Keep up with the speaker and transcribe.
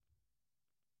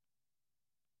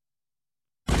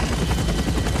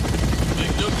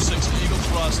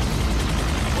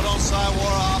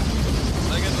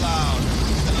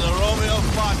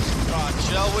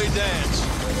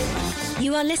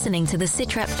You are listening to the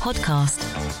SitRep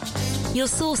podcast, your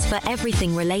source for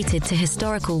everything related to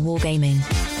historical wargaming.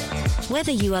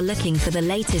 Whether you are looking for the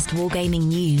latest wargaming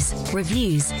news,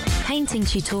 reviews, painting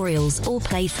tutorials, or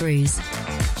playthroughs,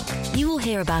 you will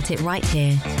hear about it right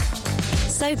here.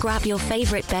 So grab your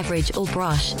favorite beverage or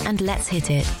brush and let's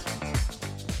hit it.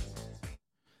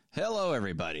 Hello,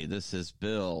 everybody. This is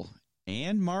Bill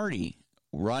and Marty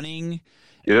running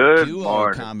Good a duo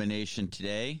morning. combination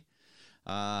today.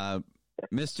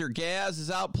 Mr. Gaz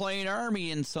is out playing Army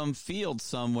in some field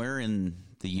somewhere in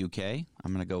the UK.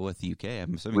 I'm going to go with the UK.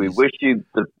 I'm assuming We wish you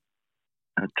the.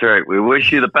 That's right. We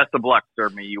wish you the best of luck, sir.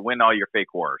 May you win all your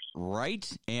fake wars. Right.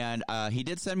 And he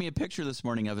did send me a picture this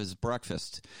morning of his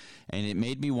breakfast, and it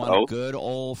made me want a good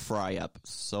old fry-up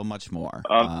so much more.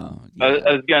 I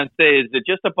was going to say, is it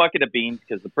just a bucket of beans?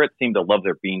 Because the Brits seem to love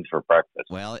their beans for breakfast.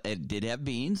 Well, it did have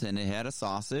beans, and it had a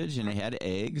sausage, and it had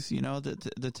eggs, you know,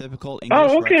 the typical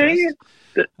English breakfast.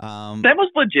 That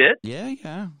was legit.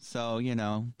 Yeah. So, you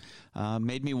know,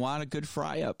 made me want a good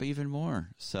fry-up even more.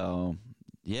 So,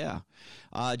 yeah.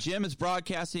 Jim is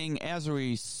broadcasting as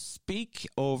we speak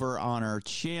over on our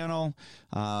channel,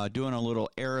 doing a little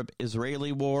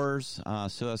Arab-Israeli wars,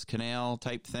 Suez Canal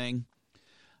type thing.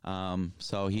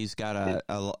 So he's got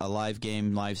a live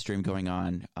stream going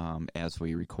on as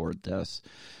we record this.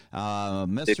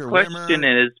 Mr. The question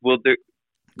is, will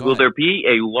there be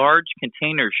a large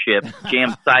container ship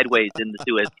jammed sideways in the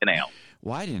Suez Canal?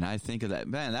 Why didn't I think of that?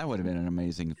 Man, that would have been an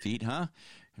amazing feat, huh?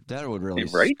 That would really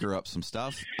screw up some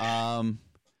stuff.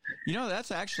 You know,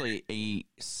 that's actually a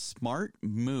smart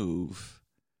move.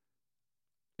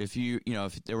 If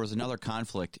if there was another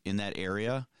conflict in that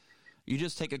area, you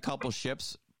just take a couple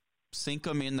ships, sink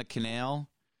them in the canal,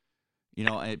 you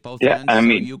know, at both ends, so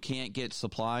you can't get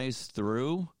supplies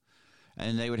through,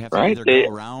 and they would have to either go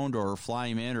around or fly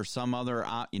them in or some other,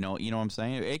 you know what I'm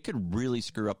saying? It could really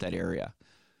screw up that area.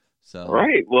 So.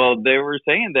 Right. Well, they were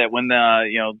saying that when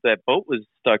that boat was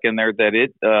stuck in there, that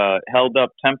it held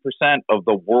up 10% of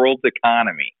the world's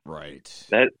economy. Right.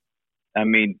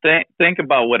 Think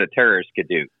about what a terrorist could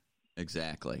do.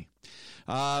 Exactly.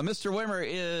 Mr. Wimmer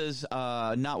is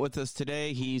not with us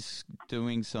today. He's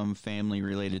doing some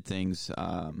family-related things.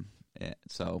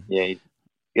 So yeah, he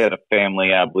got a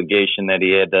family obligation that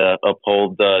he had to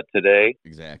uphold today.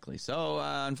 Exactly. So,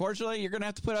 unfortunately, you're going to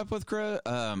have to put up with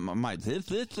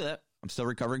I'm still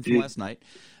recovering from last night.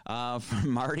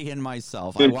 From Marty and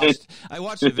myself. I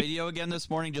watched the video again this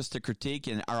morning just to critique,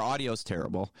 and our audio's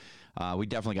terrible. We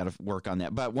definitely got to work on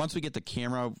that. But once we get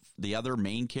the other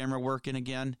main camera working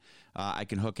again, I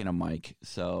can hook in a mic.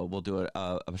 So we'll do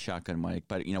a shotgun mic.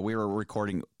 But, you know, we were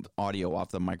recording audio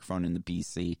off the microphone in the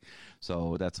PC.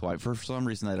 So that's why, for some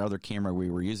reason, that other camera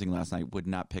we were using last night would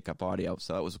not pick up audio.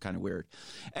 So that was kind of weird.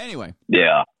 Anyway.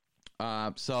 Yeah.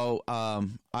 So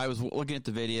I was looking at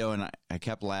the video, and I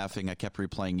kept laughing. I kept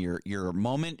replaying your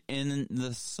moment in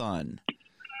the sun.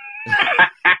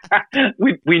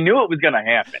 we knew it was going to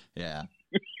happen. Yeah.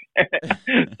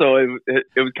 So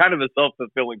it was kind of a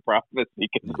self-fulfilling prophecy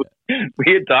because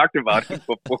we had talked about it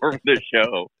before the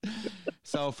show.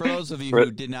 So for those of you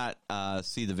who did not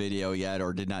see the video yet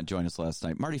or did not join us last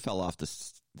night, Marty fell off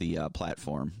the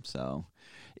platform. So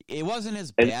it wasn't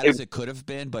as bad as it could have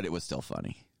been, but it was still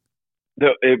funny.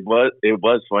 No, it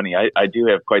was funny. I do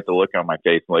have quite the look on my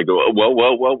face. I'm like,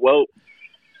 whoa.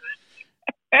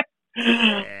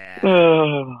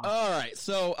 Yeah. All right.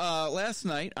 So last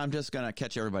night, I'm just going to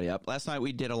catch everybody up. Last night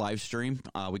we did a live stream.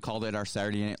 We called it our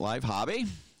Saturday Night Live hobby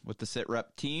with the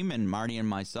SitRep team, and Marty and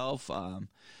myself.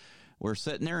 We're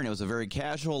sitting there, and it was a very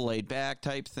casual, laid back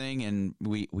type thing, and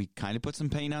we kind of put some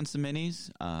paint on some minis.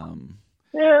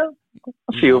 Yeah,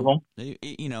 a few of them.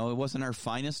 It wasn't our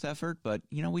finest effort, but,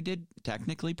 we did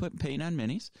technically put paint on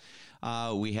minis.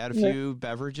 We had a few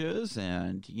beverages,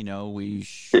 and, we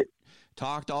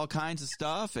talked all kinds of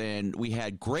stuff, and we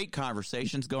had great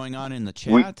conversations going on in the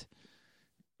chat.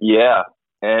 There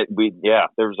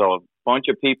was a bunch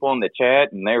of people in the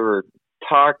chat, and they were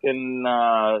talking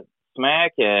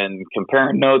smack and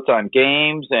comparing notes on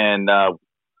games and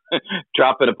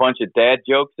dropping a bunch of dad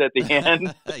jokes at the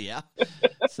end. Yeah.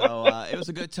 So it was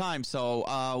a good time. So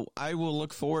I will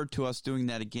look forward to us doing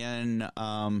that again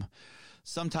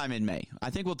sometime in May. I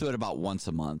think we'll do it about once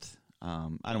a month. I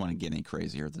don't want to get any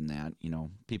crazier than that.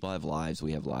 People have lives.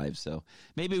 We have lives. So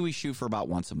maybe we shoot for about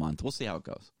once a month. We'll see how it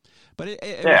goes. But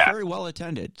it was very well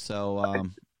attended. So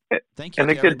thank you.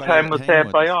 And a good time was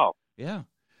had by all. Yeah.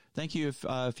 Thank you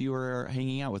if you were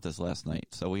hanging out with us last night.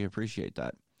 So we appreciate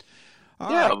that.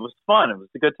 It was fun. It was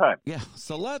a good time. Yeah,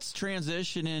 so let's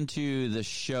transition into the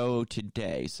show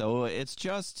today. So it's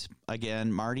just,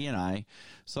 again, Marty and I.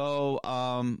 So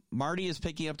Marty is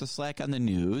picking up the slack on the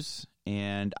news,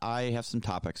 and I have some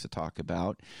topics to talk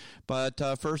about. But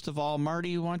first of all,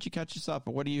 Marty, why don't you catch us up?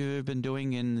 What have you been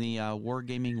doing in the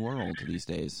wargaming world these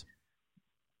days?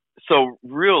 So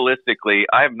realistically,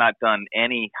 I have not done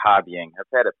any hobbying. I've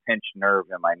had a pinched nerve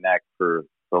in my neck for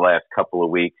the last couple of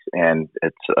weeks, and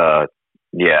it's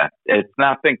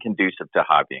not been conducive to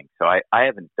hobbying. So I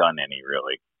haven't done any,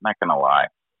 really. I'm not going to lie.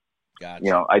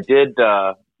 Gotcha. I did,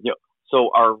 so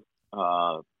our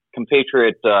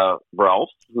compatriot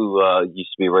Ralph, who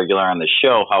used to be regular on the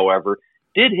show, however,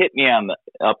 did hit me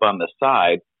up on the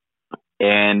side,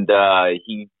 and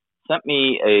he sent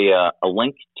me a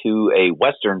link to a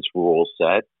Westerns rule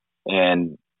set,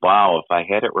 and wow, if I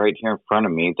had it right here in front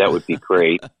of me, that would be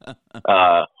great.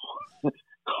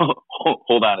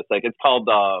 Hold on a second. It's called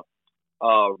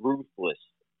Ruthless,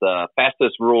 the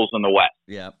fastest rules in the West.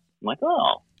 Yeah. I'm like,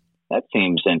 oh, that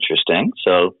seems interesting.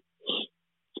 So it's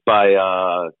by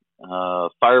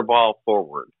Fireball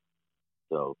Forward.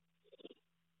 So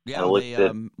yeah, we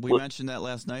mentioned that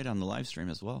last night on the live stream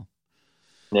as well.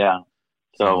 Yeah.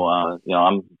 So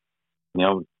I'm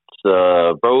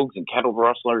it's rogues and cattle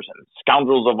rustlers and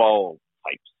scoundrels of all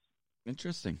types.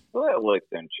 Interesting. Well, that looks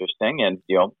interesting, and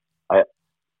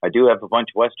I do have a bunch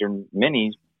of Western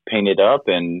minis painted up,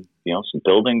 and some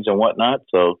buildings and whatnot.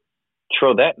 So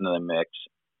throw that into the mix.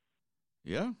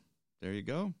 Yeah, there you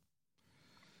go.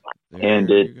 And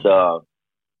it's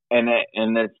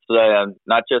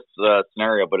not just a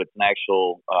scenario, but it's an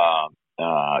actual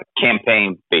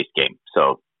campaign-based game.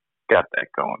 So got that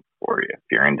going for you if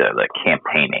you're into the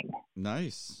campaigning.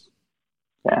 Nice.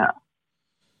 Yeah.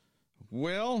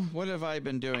 Well, what have I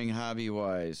been doing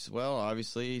hobby-wise? Well,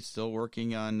 obviously, still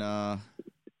working on...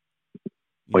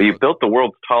 you built the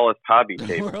world's tallest hobby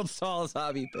table. The world's tallest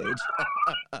hobby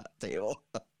table.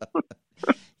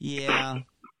 Yeah.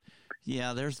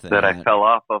 Yeah, there's that. That I fell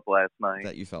off of last night.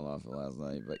 That you fell off of last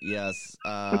night, but yes.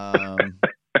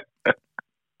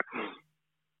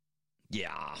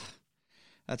 Yeah.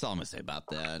 That's all I'm going to say about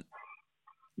that.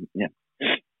 Yeah.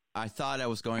 I thought I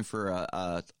was going for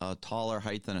a taller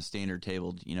height than a standard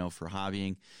table, for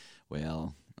hobbying.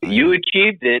 Well, you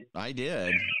achieved it. I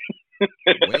did.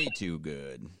 Way too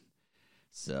good.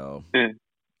 So,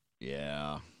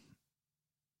 yeah.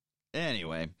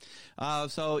 Anyway,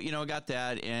 got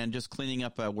that, and just cleaning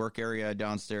up a work area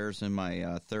downstairs in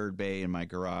my third bay in my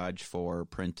garage for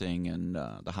printing and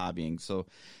the hobbying. So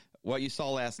what you saw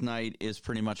last night is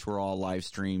pretty much where all live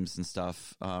streams and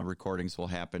stuff, recordings will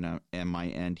happen at my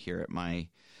end here at my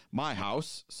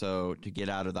house. So to get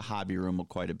out of the hobby room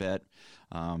quite a bit,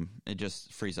 it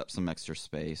just frees up some extra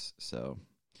space. So,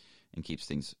 and keeps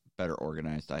things better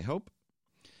organized, I hope.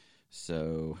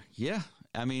 So yeah,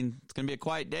 I mean, it's going to be a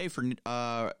quiet day for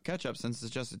catch up since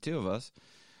it's just the two of us.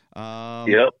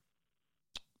 Yep.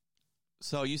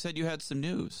 So you said you had some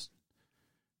news.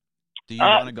 Do you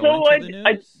want to go into the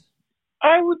news?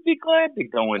 I would be glad to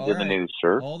go into the news,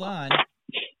 sir. Hold on.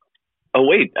 Oh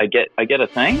wait, I get a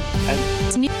thing?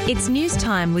 It's news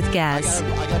time with Gaz.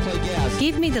 I gotta play Gaz.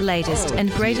 Give me the latest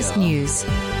and greatest news.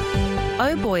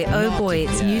 Oh boy,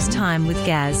 it's news time with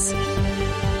Gaz.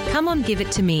 Come on, give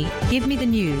it to me. Give me the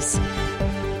news.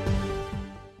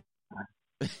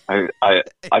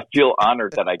 I feel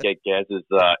honored that I get Gaz's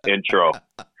intro.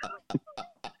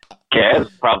 Gaz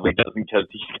probably doesn't because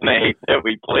he's going to hate that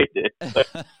we played it.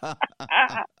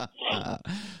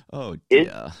 Oh,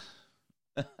 dear.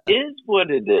 It is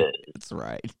what it is. That's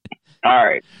right. All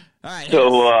right.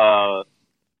 So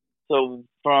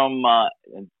from,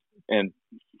 and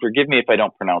forgive me if I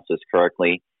don't pronounce this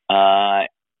correctly,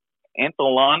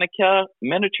 Antholonica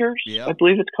Miniatures, yep. I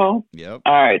believe it's called. Yep.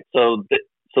 All right. So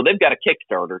they've got a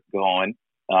Kickstarter going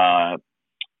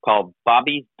called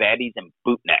Bobby's, Baddies, and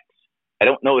Bootnecks. I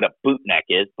don't know what a bootneck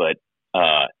is, but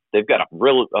they've got a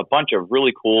bunch of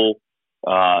really cool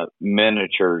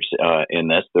miniatures in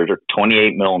this. They're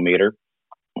 28 millimeter.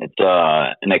 It's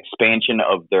an expansion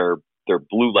of their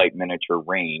blue light miniature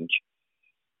range,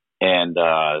 and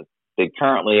they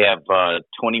currently have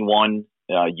 21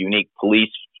 unique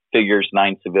police figures,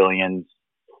 9 civilians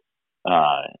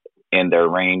in their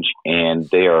range, and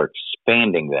they are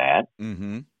expanding that.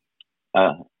 Mm-hmm.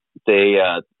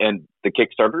 And the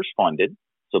Kickstarter's funded,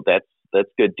 so that's a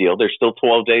good deal. There's still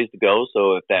 12 days to go,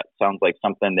 so if that sounds like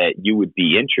something that you would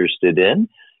be interested in,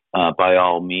 by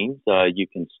all means, you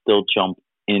can still jump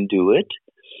into it.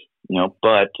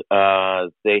 But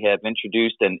they have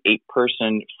introduced an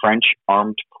 8-person French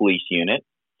armed police unit,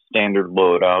 standard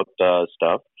loadout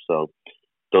stuff. So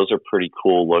those are pretty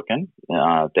cool looking.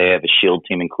 They have a shield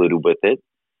team included with it.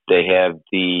 They have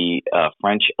the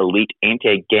French Elite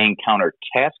Anti-Gang Counter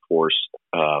Task Force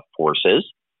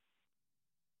forces.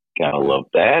 Gotta love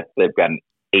that. They've got an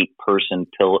 8-person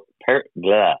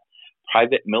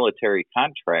private military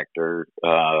contractor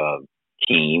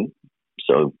team.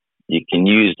 So you can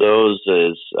use those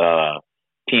as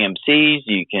PMCs.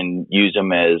 You can use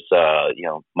them as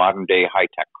modern day high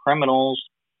tech criminals.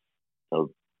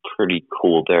 So pretty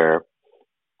cool there.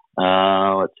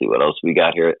 Let's see what else we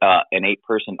got here. An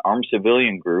 8-person armed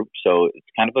civilian group. So it's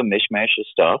kind of a mishmash of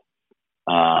stuff.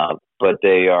 But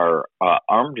they are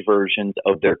armed versions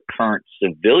of their current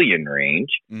civilian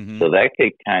range. Mm-hmm. So that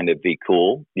could kind of be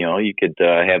cool. You could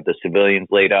have the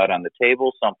civilians laid out on the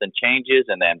table, something changes,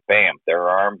 and then bam, they're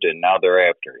armed, and now they're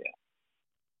after you.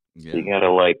 Yeah. So you got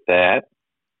to like that.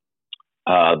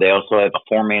 They also have a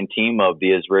 4-man team of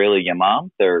the Israeli Yamam.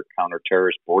 They're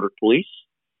counter-terrorist border police.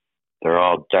 They're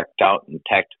all decked out in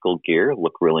tactical gear,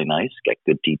 look really nice. Got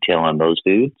good detail on those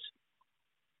dudes.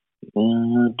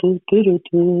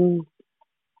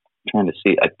 Trying to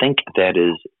see. I think that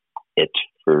is it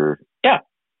for. Yeah,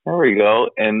 there we go.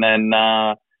 And then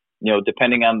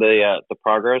depending on the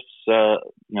progress,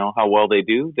 how well they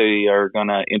do, they are going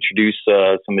to introduce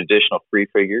some additional free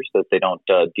figures that they don't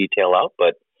detail out.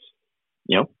 But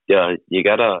you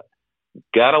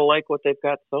gotta like what they've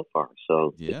got so far.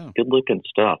 So yeah, good looking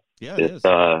stuff. Yeah, it is.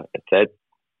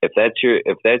 If that's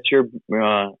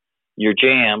your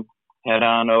jam, head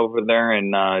on over there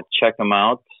and check them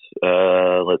out.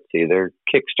 Let's see, their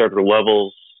Kickstarter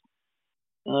levels.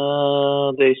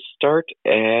 They start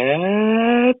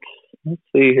at. Let's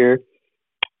see here.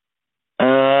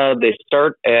 They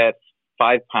start at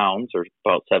 £5 or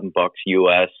about $7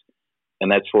 US,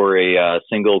 and that's for a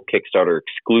single Kickstarter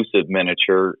exclusive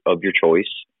miniature of your choice.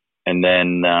 And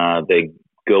then they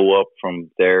go up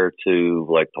from there to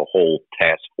like the whole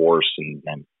task force,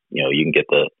 and you can get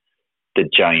the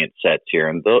giant sets here,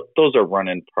 and those are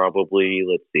running probably,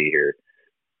 let's see here,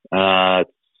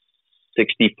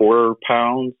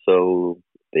 £64. So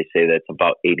they say that's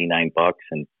about $89,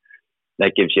 and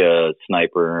that gives you a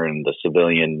sniper and the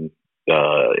civilian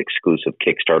exclusive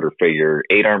Kickstarter figure,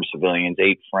 8 armed civilians,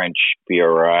 8 French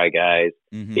BRI guys,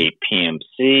 8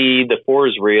 PMC, the 4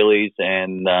 Israelis,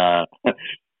 and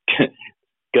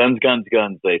guns,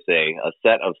 they say. A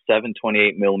set of 7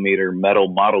 28mm metal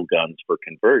model guns for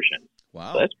conversion.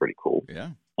 Wow. So that's pretty cool.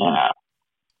 Yeah.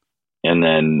 And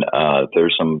then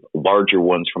there's some larger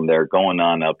ones from there going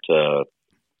on up to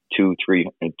 200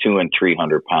 and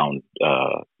 300 pound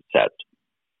sets.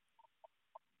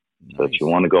 Nice. So if you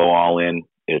want to go all in,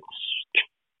 it's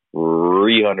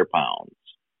 300 pounds,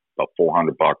 about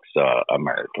 $400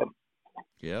 American.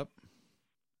 Yep.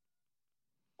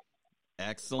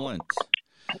 Excellent.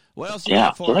 What else do you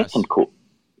have for us? That's some cool.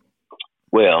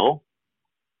 Well,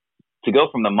 to go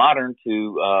from the modern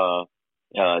to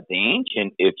the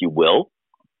ancient, if you will,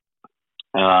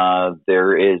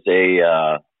 there is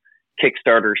a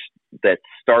Kickstarter that's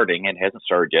starting. It hasn't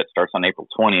started yet. It starts on April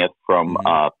 20th from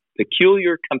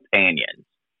Peculiar Companions.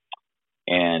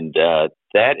 And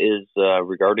that is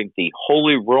regarding the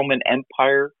Holy Roman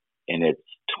Empire, and it's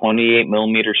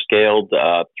 28mm scaled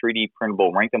 3D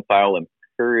printable rank and file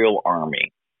Imperial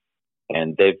Army.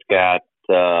 And they've got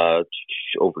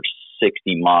over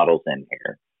 60 models in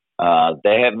here.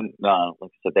 They haven't, like I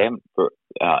said, they haven't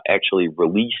actually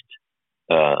released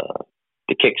the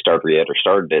Kickstarter yet or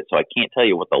started it, so I can't tell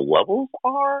you what the levels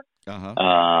are.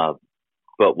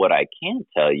 But what I can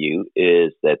tell you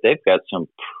is that they've got some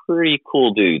pretty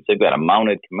cool dudes. They've got a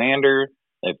mounted commander.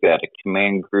 They've got a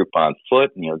command group on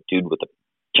foot, dude with a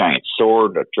giant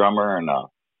sword, a drummer, and a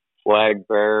flag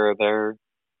bearer there.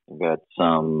 They've got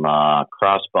some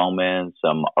crossbowmen,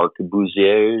 some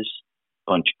arquebusiers,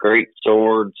 a bunch of great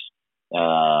swords,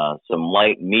 some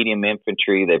light medium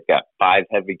infantry. They've got 5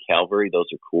 heavy cavalry.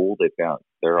 Those are cool.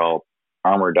 They're all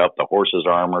armored up. The horses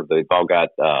are armored. They've all got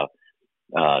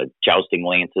jousting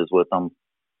lances with them.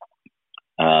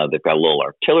 They've got a little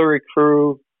artillery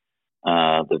crew.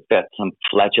 They've got some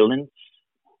flagellants,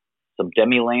 some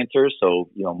demi-lancers, so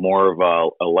more of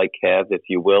a light cav, if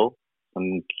you will.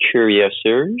 Some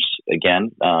cuirassiers,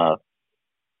 again,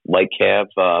 light cav.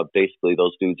 Basically,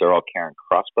 those dudes are all carrying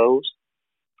crossbows.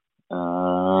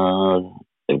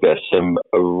 They've got some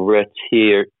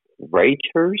ratiers.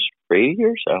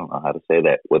 I don't know how to say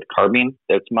that, with carbine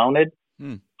that's mounted.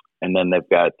 And then they've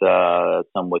got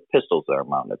some with pistols that are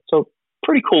mounted. So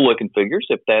pretty cool looking figures.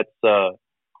 If that's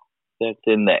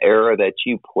in the era that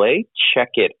you play, check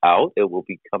it out. It will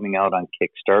be coming out on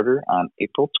Kickstarter on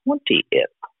April 20th.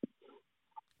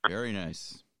 Very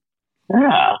nice.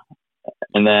 Yeah.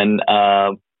 And And then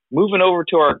moving over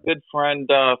to our good friend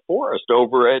Forrest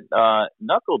over at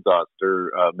Knuckle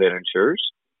Duster Miniatures.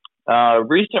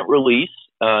 Recent release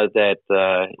that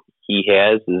he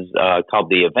has is called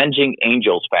the Avenging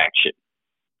Angels Faction.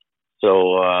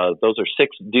 So those are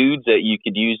 6 dudes that you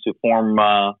could use to form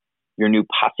your new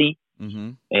posse.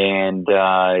 Mm-hmm. And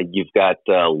you've got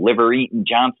Liver Eaton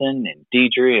Johnson and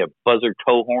Deidre and Buzzard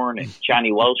Cohorn and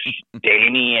Johnny Welsh,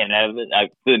 Danny, and Evan.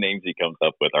 The names he comes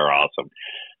up with are awesome.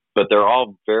 But they're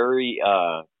all very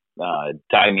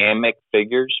dynamic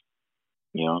figures.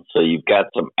 So you've got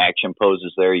some action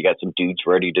poses there. You got some dudes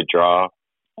ready to draw.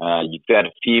 You've got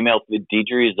a female.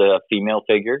 Deidre is a female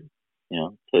figure.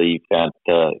 So you've got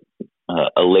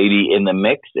a lady in the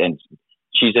mix, and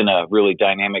she's in a really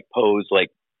dynamic pose, like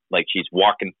she's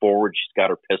walking forward. She's got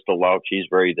her pistol out. She's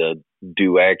ready to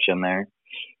do action there.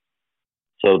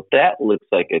 So that looks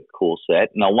like a cool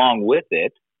set. And along with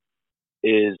it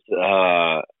is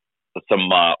some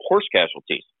horse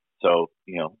casualties. So,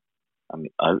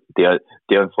 the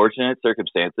unfortunate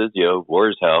circumstances, war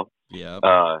is hell. Yeah.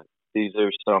 These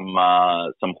are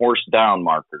some horse down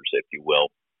markers, if you will.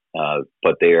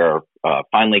 But they are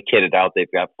finally kitted out.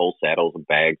 They've got full saddles and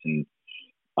bags and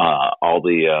all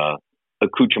the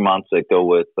accoutrements that go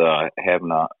with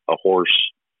having a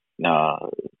horse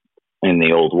in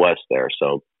the Old West there.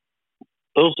 So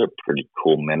those are pretty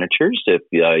cool miniatures. If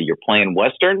you're playing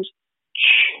Westerns,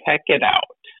 check it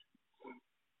out.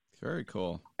 Very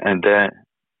cool. And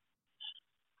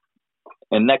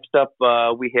next up,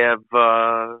 we have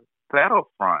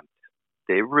Battlefront.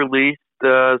 They released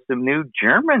some new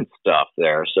German stuff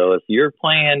there. So if you're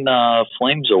playing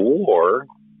Flames of War,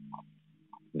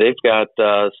 they've got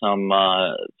some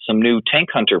new Tank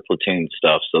Hunter Platoon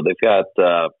stuff. So they've got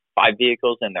 5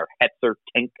 vehicles in their Hetzer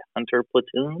Tank Hunter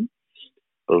Platoon.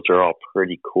 Those are all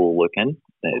pretty cool looking.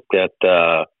 They've got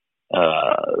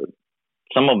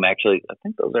some of them actually, I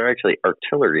think those are actually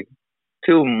artillery.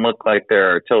 2 of them look like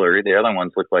they're artillery. The other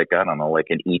ones look like, I don't know, like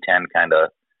an E-10 kind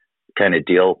of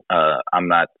deal. I'm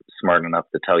not smart enough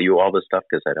to tell you all this stuff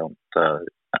because I don't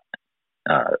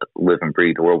live and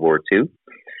breathe World War II.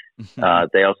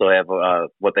 They also have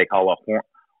what they call a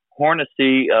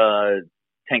Hornacey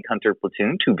Tank Hunter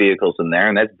Platoon, 2 vehicles in there,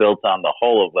 and that's built on the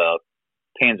hull of a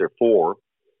Panzer IV.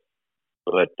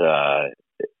 But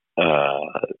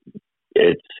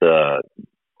it's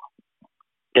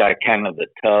got kind of the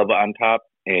tub on top,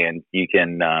 and you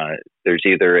can there's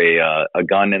either a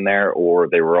gun in there, or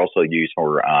they were also used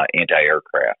for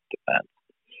anti-aircraft defense.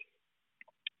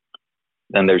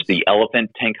 Then there's the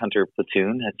Elephant Tank Hunter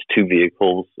Platoon. That's 2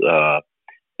 vehicles.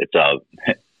 It's as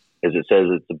it says,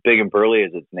 it's a big and burly,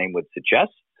 as its name would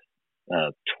suggest.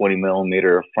 20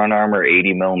 millimeter front armor,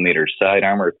 80 millimeter side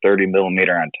armor, 30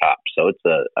 millimeter on top. So it's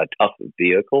a tough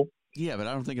vehicle. Yeah, but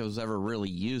I don't think it was ever really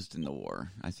used in the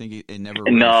war. I think it never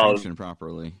really functioned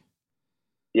properly.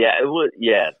 Yeah, it was.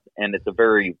 Yes, and it's a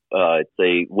very it's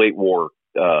a late war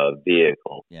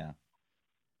vehicle. Yeah,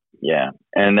 yeah,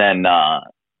 and then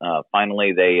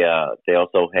finally they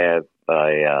also have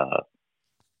a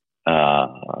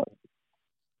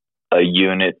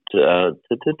unit. What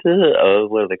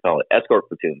do they call it? Escort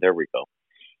platoon. There we go.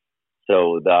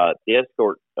 So the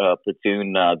escort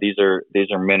platoon, these are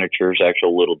miniatures,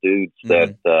 actual little dudes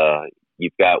that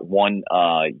you've got one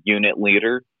unit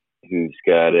leader who's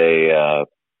got an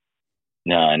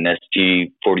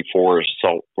SG-44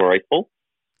 assault rifle.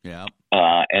 Yeah.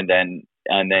 And then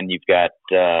you've got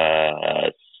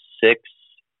 6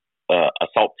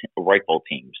 assault rifle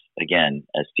teams. Again,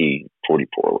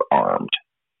 SG-44 armed.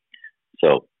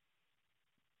 So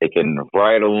they can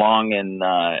ride along and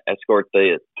escort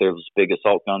those big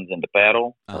assault guns into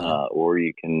battle, or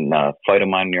you can fight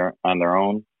them on their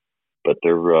own. But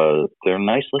they're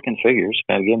nice looking figures.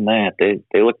 Gotta give them that.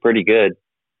 They look pretty good.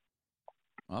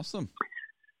 Awesome.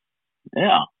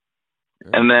 Yeah.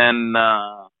 And then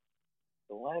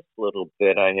the last little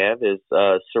bit I have is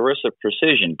Sarissa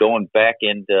Precision, going back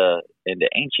into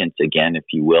Ancients again, if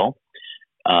you will.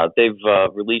 They've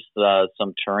released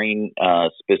some terrain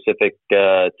specific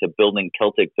to building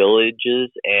Celtic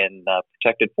villages and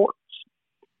protected forts.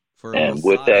 And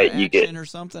with that, you get or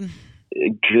something.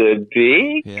 It could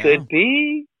be,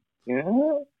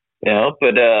 yeah.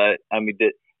 But I mean,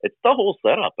 it's the whole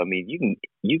setup. I mean,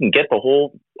 you can get the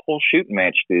whole shooting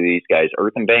match through these guys: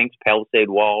 earthen banks, palisade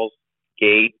walls,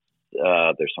 gates.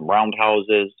 There's some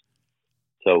roundhouses.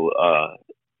 So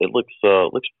it looks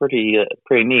pretty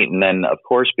neat. And then, of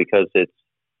course, because it's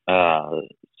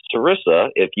Sarissa,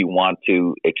 if you want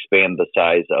to expand the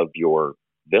size of your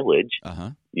village,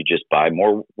 you just buy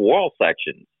more wall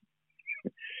sections.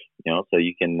 So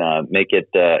you can make it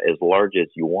as large as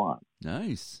you want.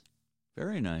 Nice.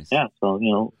 Very nice. Yeah, so, a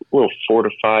little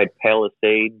fortified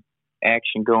palisade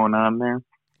action going on there.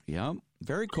 Yep.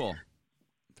 Very cool.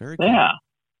 Very cool. Yeah.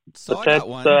 So but I that's, got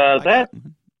one. that's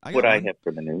I got what one. I have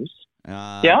for the news.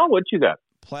 What you got?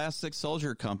 Plastic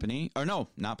Soldier Company. Or no,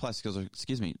 not Plastic Soldier.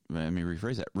 Excuse me. Let me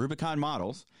rephrase that. Rubicon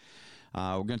Models.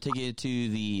 We're going to take you to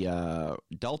the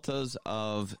deltas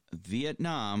of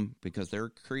Vietnam because they're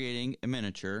creating a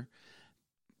miniature.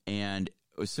 And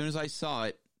as soon as I saw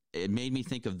it, it made me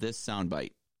think of this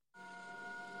soundbite.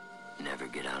 Never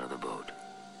get out of the boat.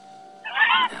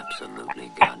 Absolutely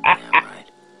goddamn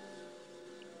right.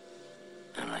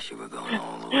 Unless you were going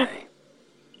all the way.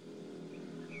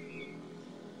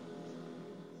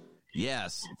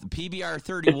 Yes, the PBR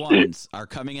 31s are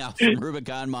coming out from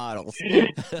Rubicon Models.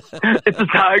 It's a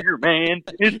tiger, man.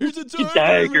 It's a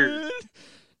tiger.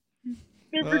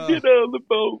 Never get out of the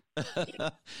boat.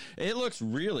 It looks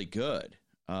really good.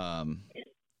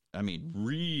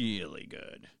 Really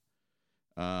good.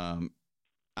 I'm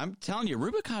telling you,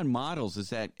 Rubicon Models is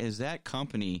that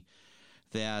company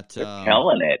that they're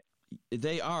killing it.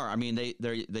 They are. I mean,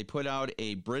 they put out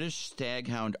a British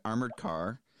Staghound armored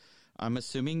car. I'm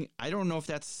assuming, I don't know if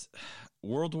that's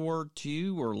World War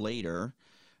II or later.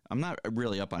 I'm not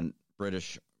really up on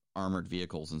British armored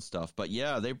vehicles and stuff, but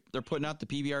yeah, they're putting out the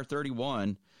PBR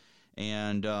 31,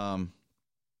 and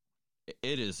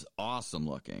it is awesome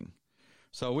looking.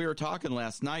 So we were talking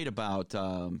last night about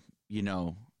wargaming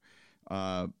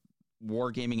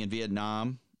in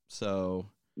Vietnam. So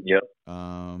yep.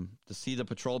 To see the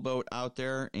patrol boat out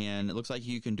there, and it looks like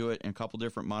you can do it in a couple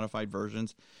different modified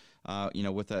versions.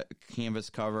 With a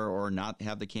canvas cover or not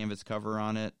have the canvas cover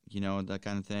on it, that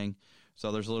kind of thing.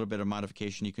 So there's a little bit of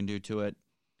modification you can do to it.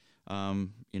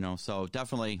 So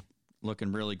definitely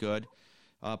looking really good.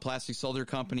 Plastic Soldier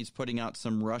Company's putting out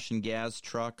some Russian gas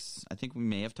trucks. I think we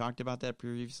may have talked about that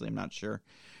previously. I'm not sure.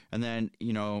 And then,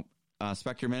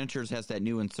 Spectre Miniatures has that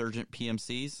new Insurgent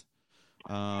PMCs.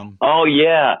 And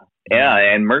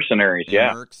Mercenaries,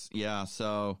 and Mercs, yeah.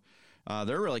 So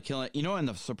they're really killing it. And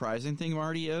the surprising thing,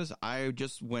 Marty, is I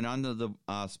just went onto the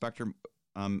Spectre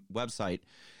website,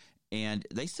 and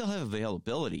they still have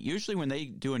availability. Usually when they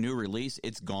do a new release,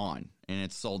 it's gone, and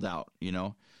it's sold out,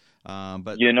 But,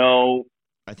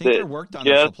 I think they're worked on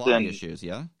the supply issues,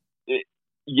 yeah? They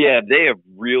have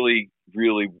really,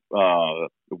 really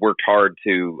worked hard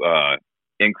to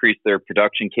increase their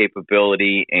production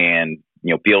capability and,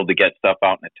 be able to get stuff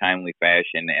out in a timely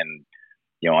fashion. And,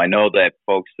 I know that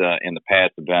folks in the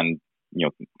past have been,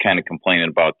 kind of complaining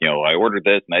about, I ordered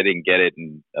this and I didn't get it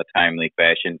in a timely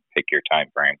fashion. Pick your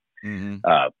time frame. Mm-hmm.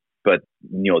 But,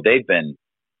 they've been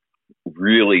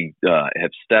really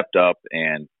have stepped up.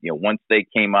 And, once they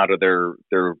came out of their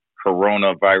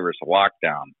coronavirus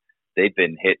lockdown, they've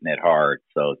been hitting it hard.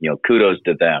 So, kudos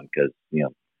to them because,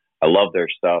 I love their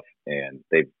stuff, and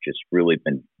they've just really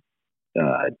been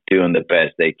doing the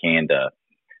best they can to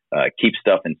keep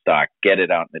stuff in stock, get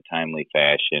it out in a timely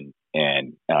fashion,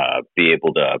 and be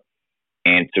able to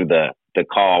answer the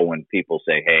call when people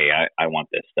say, "Hey, I want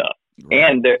this stuff,"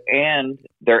 right. and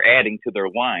they're adding to their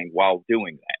line while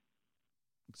doing that.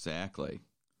 Exactly.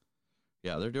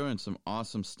 Yeah, they're doing some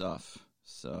awesome stuff.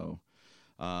 So,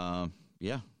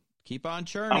 keep on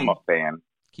churning. I'm a fan.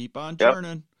 Keep on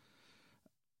churning.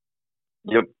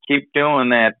 Yep, keep doing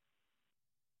that.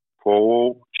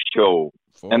 For sure.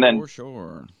 And then,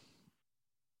 sure.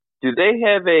 Do they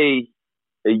have a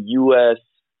U.S.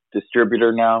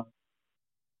 distributor now?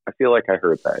 I feel like I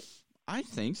heard that. I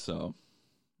think so.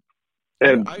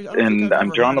 And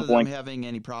I'm drawing a blank. Having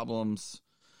any problems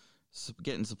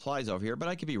getting supplies over here, but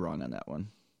I could be wrong on that one.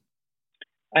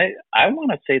 I want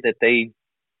to say that they.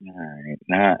 All right,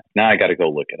 now I got to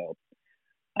go look it up.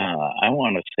 I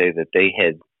want to say that they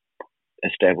had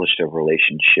established a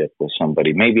relationship with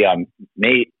somebody. Maybe I'm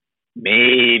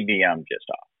just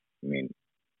off. I mean,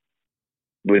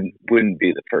 wouldn't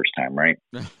be the first time, right?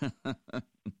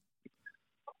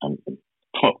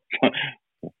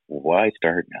 Why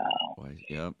start now?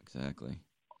 Yep, exactly.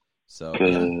 So,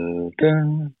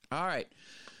 all right.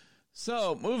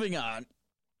 So, moving on.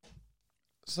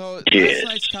 So, last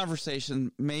night's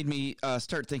conversation made me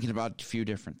start thinking about a few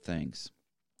different things.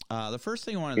 The first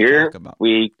thing I wanted to talk about.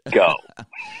 Here we go.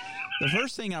 The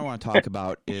first thing I want to talk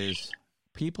about is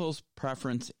people's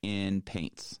preference in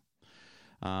paints.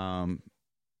 Because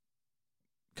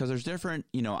there's different,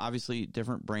 obviously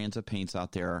different brands of paints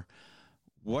out there.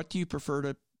 What do you prefer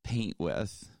to paint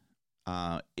with?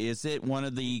 Is it one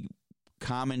of the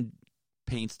common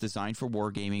paints designed for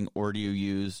wargaming, or do you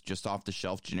use just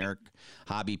off-the-shelf generic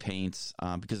hobby paints?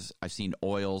 Because I've seen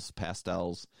oils,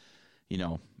 pastels,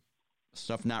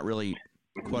 stuff not really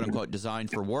quote unquote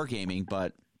designed for wargaming,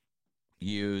 but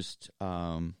used,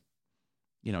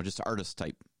 just artist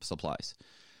type supplies.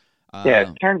 Yeah,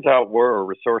 it turns out we're a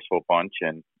resourceful bunch,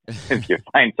 and if you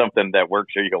find something that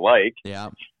works or you like.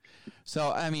 Yeah.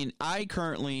 So, I mean, I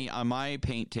currently on my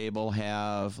paint table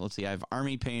have, I have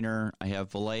Army Painter, I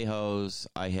have Vallejos,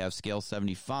 I have Scale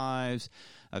 75s,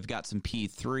 I've got some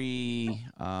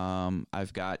P3,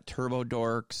 I've got Turbo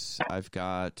Dorks, I've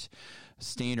got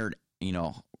standard,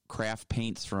 craft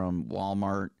paints from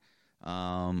Walmart.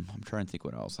 I'm trying to think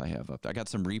what else I have up there. I got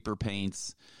some Reaper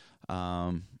paints,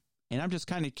 and I'm just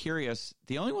kind of curious.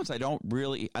 The only ones I don't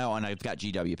really, and I've got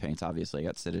GW paints, obviously. I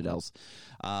got Citadels.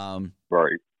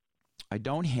 Right. I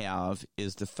don't have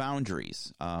is the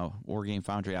Foundries, Wargame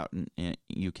Foundry out in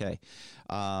UK.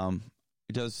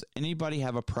 Does anybody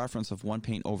have a preference of one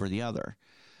paint over the other?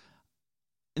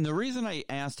 And the reason I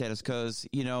asked that is because,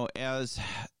 as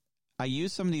I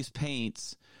use some of these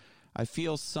paints, I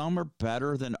feel some are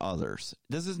better than others.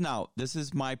 This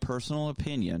is my personal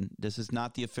opinion. This is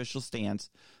not the official stance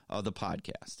of the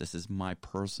podcast. This is my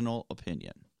personal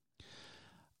opinion.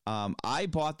 I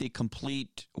bought the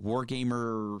complete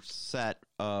Wargamer set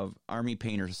of Army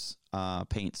Painters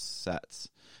paint sets.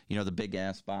 The big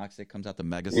ass box that comes out, the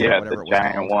mega set, whatever the it was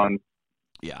giant called. one.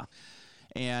 Yeah,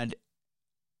 and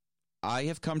I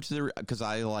have come to because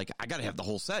I got to have the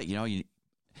whole set.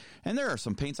 And there are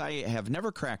some paints I have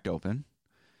never cracked open.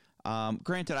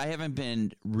 Granted, I haven't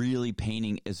been really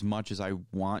painting as much as I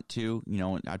want to.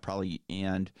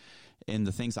 And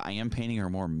the things I am painting are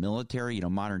more military,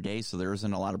 modern day. So there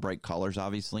isn't a lot of bright colors,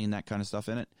 obviously, and that kind of stuff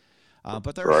in it.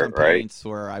 But there are some paints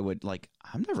where I would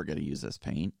I'm never going to use this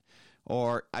paint,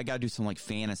 or I got to do some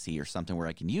fantasy or something where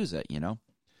I can use it.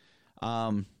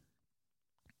 I'm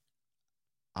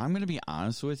going to be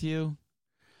honest with you.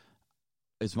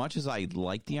 As much as I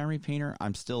like the Army Painter,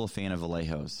 I'm still a fan of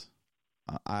Vallejos.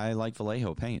 I like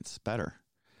Vallejo paints better.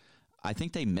 I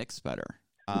think they mix better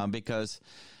because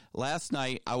last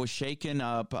night I was shaking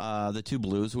up the two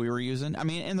blues we were using. I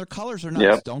mean, and their colors are nice.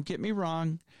 Yep. Don't get me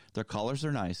wrong. Their colors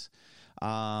are nice.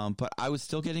 But I was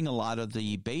still getting a lot of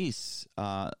the base,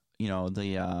 what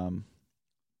do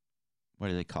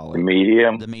they call it?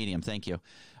 Medium. The medium, thank you.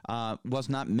 Was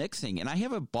not mixing. And I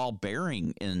have a ball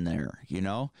bearing in there,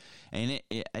 and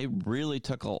it really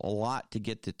took a lot to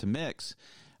get it to mix.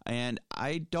 And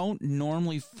I don't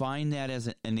normally find that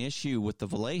as an issue with the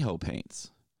Vallejo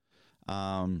paints.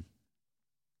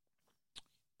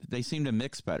 They seem to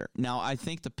mix better. Now, I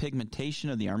think the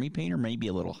pigmentation of the Army Painter may be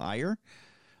a little higher,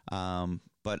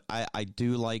 but I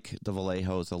do like the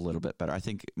Vallejos a little bit better. I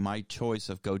think my choice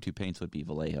of go-to paints would be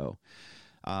Vallejo.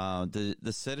 The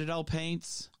Citadel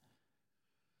paints,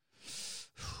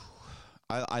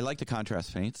 I like the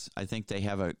contrast paints. I think they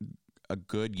have a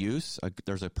good use.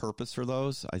 There's a purpose for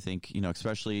those. I think,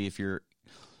 especially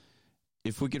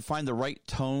if we could find the right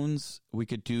tones, we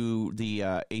could do the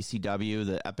ACW,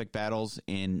 the epic battles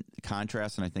in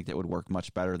contrast, and I think that would work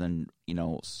much better than,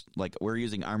 we're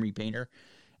using Army Painter,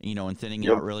 and thinning it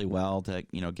out really well to,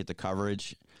 get the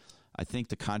coverage. I think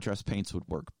the contrast paints would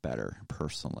work better,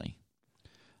 personally.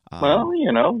 Well,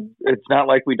 it's not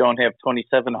like we don't have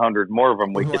 2,700 more of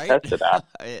them we could test it on.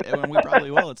 And we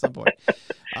probably will at some point.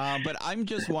 But I'm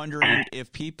just wondering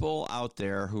if people out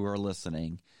there who are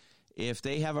listening, if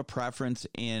they have a preference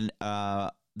in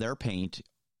their paint,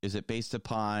 is it based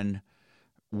upon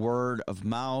word of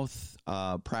mouth,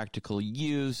 practical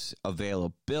use,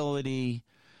 availability?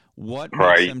 What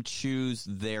makes them choose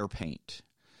their paint?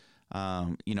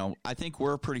 I think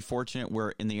we're pretty fortunate.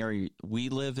 We're in the area we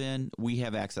live in. We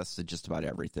have access to just about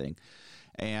everything.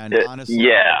 And honestly,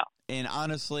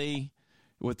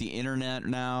 with the internet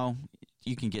now,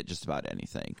 you can get just about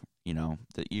anything.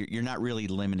 That you're not really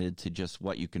limited to just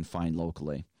what you can find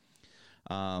locally.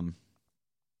 So,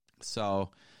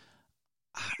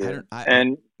 go ahead.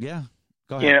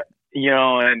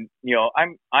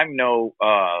 I'm no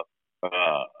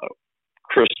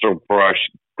crystal brush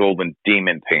golden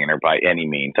demon painter by any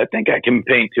means. I think I can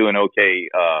paint to an okay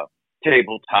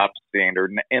tabletop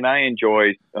standard, and I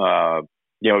enjoy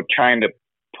trying to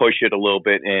push it a little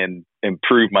bit and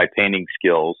improve my painting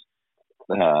skills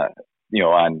on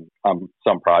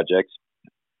some projects.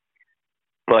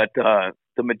 But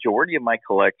the majority of my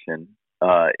collection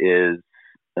is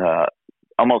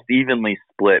almost evenly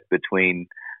split between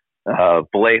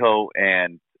Vallejo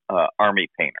and Army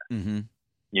Painter. Mm-hmm.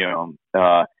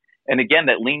 And again,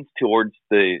 that leans towards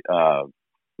the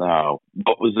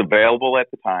what was available at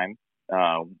the time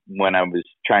when I was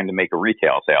trying to make a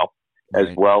retail sale,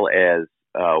 as well as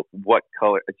what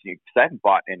color. Because I haven't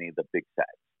bought any of the big sets.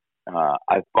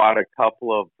 I've bought a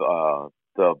couple of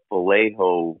the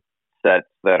Vallejo sets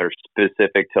that are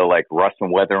specific to like rust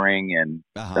and weathering and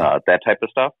that type of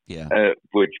stuff. Yeah.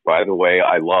 Which, by the way,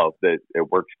 I love that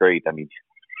it works great. I mean,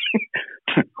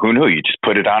 who knew? You just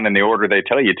put it on in the order they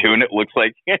tell you to, and it looks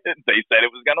like they said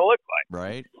it was going to look like.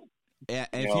 Right. And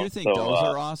if you think those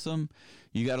are awesome,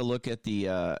 you got to look at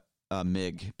the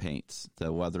MIG paints,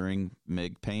 the weathering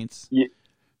MIG paints.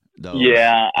 Those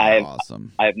are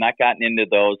awesome. I have not gotten into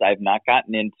those. I have not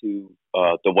gotten into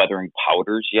the weathering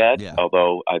powders yet,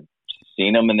 although I've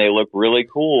seen them and they look really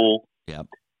cool. Yeah.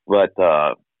 But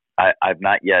I've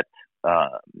not yet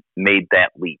made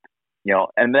that leap. You know,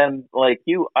 and then like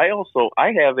you, I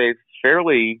have a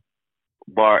fairly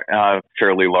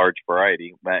large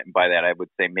variety. By that, I would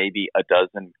say maybe a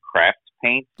dozen craft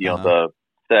paints. You know, the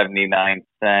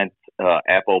 79-cent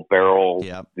apple barrel,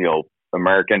 you know,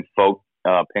 American folk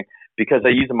paint, because I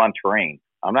use them on terrain.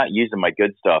 I'm not using my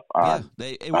good stuff on.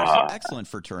 Yeah, it was excellent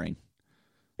for terrain.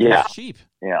 It's cheap.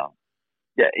 Yeah,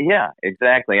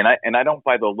 exactly. And I don't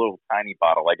buy the little tiny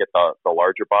bottle. I get the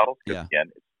larger bottles because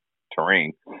again, it's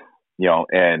terrain. You know,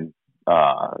 and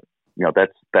you know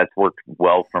that's worked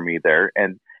well for me there.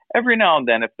 And every now and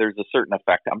then, if there's a certain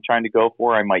effect I'm trying to go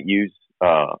for, I might use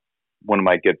one of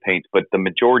my good paints. But the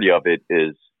majority of it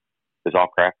is all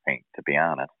craft paint, to be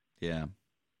honest. Yeah,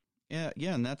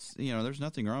 and that's, you know, there's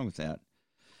nothing wrong with that.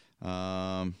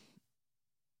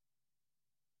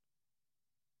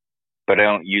 But I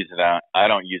don't use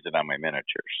it on my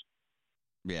miniatures.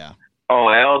 Yeah. Oh,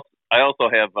 I also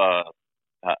have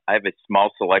I have a small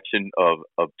selection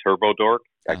of Turbo Dork.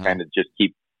 I kind of just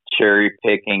keep cherry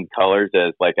picking colors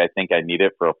as like I think I need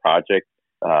it for a project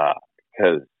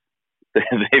because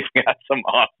they've got some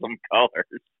awesome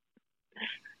colors.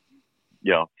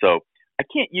 You know, so I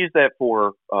can't use that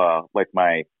for like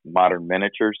my modern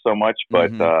miniatures so much,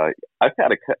 but I've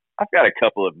got a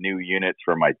couple of new units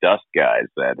for my dust guys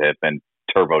that have been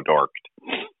Turbo Dorked.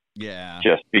 Yeah,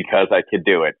 just because I could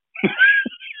do it.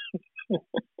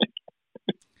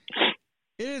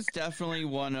 It is definitely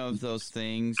one of those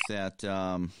things that,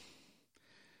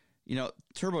 you know,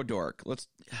 Turbo Dork.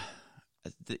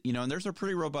 You know, and there's a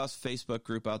pretty robust Facebook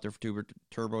group out there for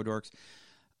Turbo Dorks.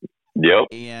 Yep.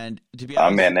 And to be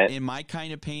honest, in my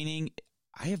kind of painting,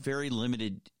 I have very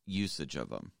limited usage of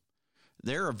them.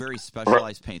 They're very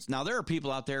specialized paints. Now, there are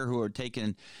people out there who are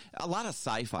taking a lot of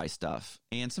sci-fi stuff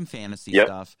and some fantasy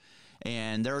stuff,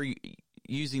 and they're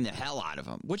using the hell out of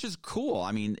them, which is cool.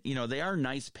 I mean, you know, they are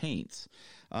nice paints.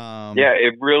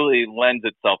 It really lends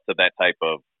itself to that type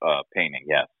of painting.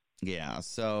 Yes. Yeah.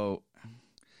 So,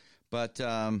 but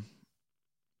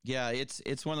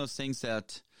it's one of those things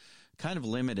that kind of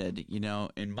limited, you know,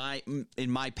 in my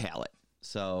palette.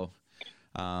 So,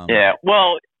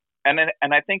 well, and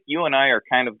I think you and I are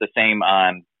kind of the same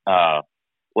on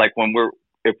like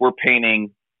if we're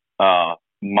painting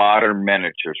modern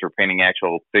miniatures or painting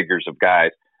actual figures of guys,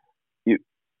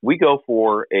 we go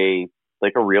for a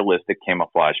realistic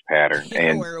camouflage pattern,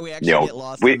 and where we actually get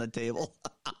lost on the table.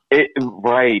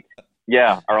 Right.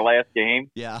 Yeah. Our last game,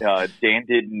 Dan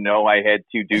didn't know I had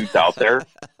two dudes out there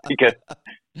because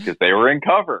they were in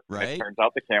cover. Right. It turns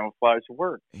out the camouflage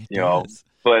worked, know,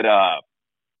 but,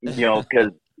 you know,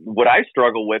 because what I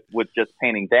struggle with just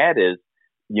painting that is,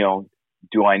 you know,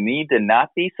 do I need to not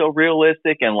be so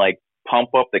realistic and like pump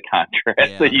up the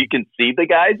contrast so you can see the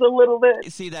guys a little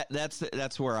bit? See,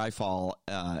 that's where I fall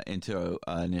into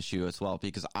an issue as well,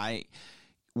 because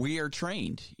we are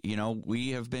trained, you know,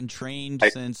 we have been trained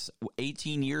since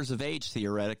 18 years of age,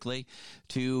 theoretically,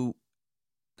 to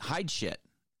hide shit,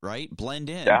 right? Blend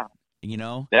in, you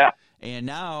know? Yeah. And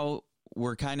now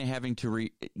we're kind of having to,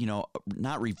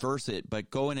 not reverse it, but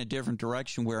go in a different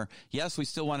direction where, yes, we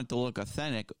still want it to look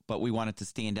authentic, but we want it to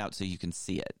stand out so you can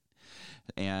see it.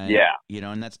 And, you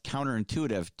know, and that's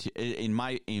counterintuitive in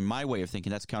my way of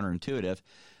thinking. That's counterintuitive.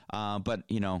 But,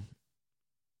 you know,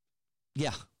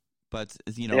 but,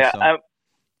 you know,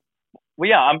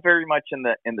 I'm very much in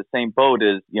the same boat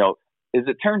as, you know, as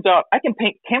it turns out, I can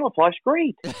paint camouflage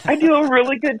great. I do a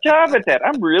really good job at that.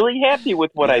 I'm really happy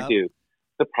with what I do.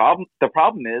 The problem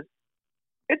is,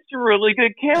 it's a really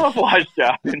good camouflage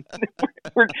job. And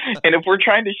if we're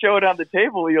trying to show it on the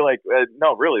table, you're like,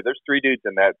 no, really, there's three dudes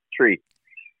in that tree.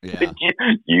 Yeah.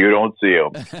 You don't see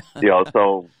them. You know,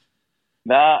 so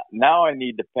now I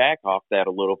need to back off that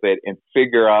a little bit and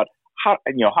figure out how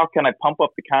can I pump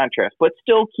up the contrast, but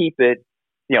still keep it,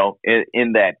 you know,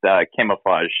 in that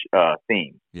camouflage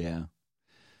theme.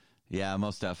 Yeah,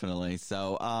 most definitely.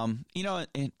 So, you know,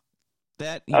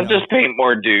 that I'll just paint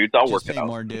more dudes. I'll work it out.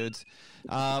 More dudes.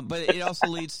 But it also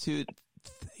leads to,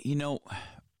 you know,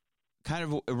 kind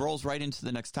of it rolls right into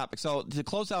the next topic. So to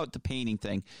close out the painting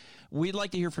thing, we'd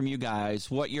like to hear from you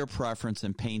guys what your preference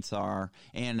in paints are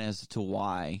and as to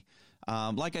why.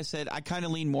 Like I said, I kind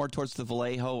of lean more towards the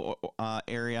Vallejo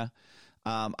area.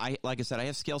 Like I said, I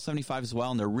have scale 75 as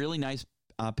well, and they're really nice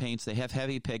paints. They have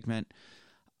heavy pigment.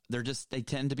 They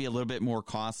tend to be a little bit more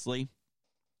costly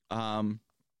than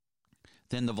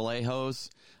the Vallejos,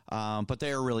 but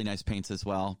they are really nice paints as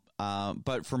well.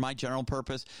 But for my general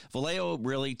purpose, Vallejo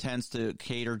really tends to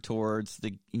cater towards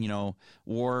the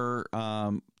war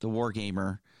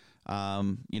gamer.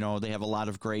 They have a lot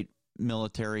of great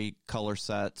military color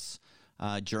sets.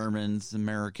 Germans,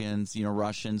 Americans,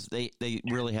 Russians. They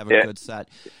really have a good set.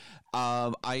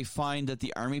 I find that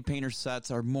the Army Painter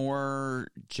sets are more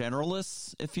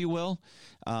generalists, if you will,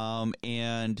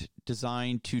 and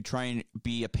designed to try and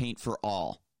be a paint for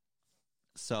all.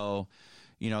 So,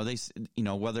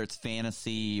 whether it's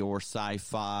fantasy or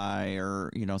sci-fi or,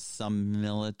 some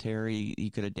military, you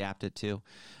could adapt it to.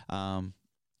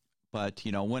 But,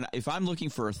 if I'm looking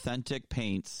for authentic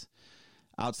paints,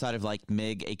 outside of like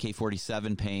MiG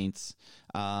AK-47 paints,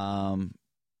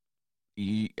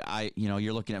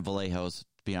 you're looking at Vallejos. To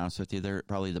be honest with you, they're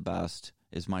probably the best,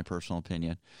 is my personal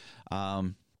opinion.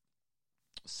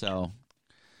 So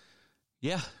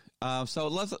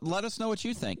let us know what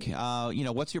you think.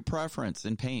 What's your preference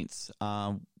in paints?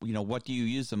 What do you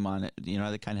use them on?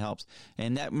 That kind of helps,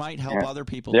 and that might help other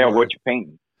people. Yeah, what you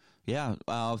painting? Yeah,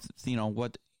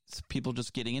 what people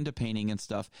just getting into painting and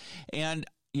stuff, and.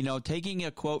 Taking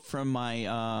a quote from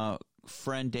my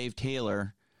friend Dave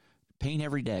Taylor, paint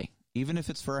every day. Even if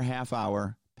it's for a half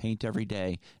hour, paint every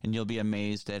day, and you'll be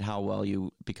amazed at how well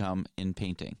you become in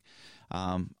painting.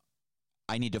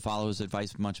 I need to follow his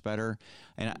advice much better.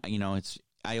 And,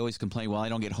 I always complain, well, I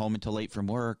don't get home until late from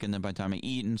work, and then by the time I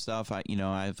eat and stuff,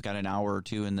 I've got an hour or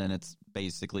two, and then it's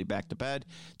basically back to bed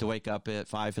to wake up at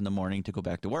 5 in the morning to go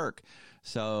back to work.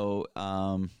 So,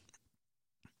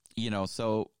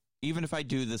 even if I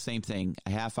do the same thing,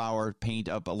 a half hour, paint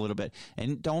up a little bit,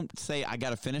 and don't say I got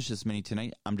to finish this many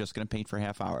tonight. I'm just going to paint for a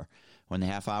half hour. When the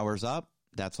half hour's up,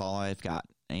 that's all I've got,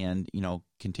 and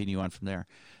continue on from there.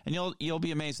 And you'll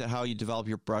be amazed at how you develop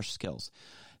your brush skills.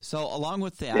 So along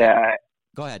with that,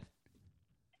 go ahead.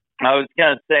 I was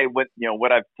going to say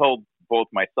what I've told both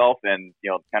myself and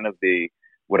kind of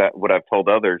what I've told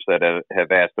others that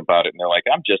have asked about it, and they're like,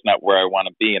 I'm just not where I want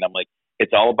to be, and I'm like,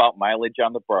 it's all about mileage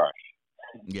on the brush.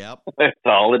 Yep. That's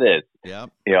all it is. Yep.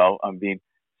 Paint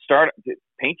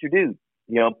your dude,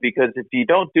 because if you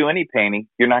don't do any painting,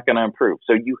 you're not going to improve.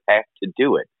 So you have to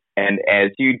do it. And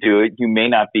as you do it, you may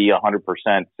not be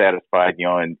 100% satisfied.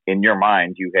 In your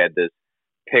mind, you had this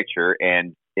picture,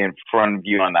 and in front of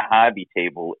you on the hobby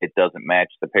table, it doesn't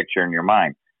match the picture in your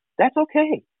mind. That's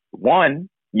okay. One,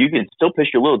 you can still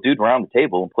push your little dude around the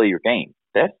table and play your game.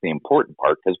 That's the important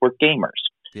part, because we're gamers.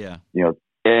 Yeah.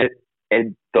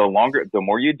 And the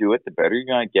more you do it, the better you're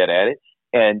going to get at it.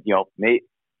 And,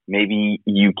 maybe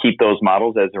you keep those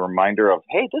models as a reminder of,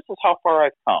 hey, this is how far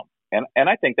I've come. And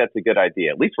I think that's a good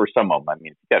idea, at least for some of them. I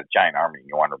mean, if you've got a giant army and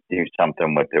you want to do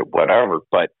something with it, whatever.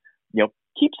 But,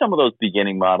 keep some of those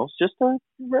beginning models just to,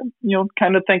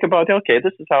 kind of think about, okay,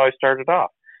 this is how I started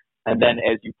off. And then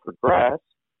as you progress,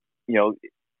 3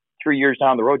 years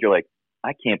down the road, you're like,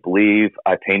 I can't believe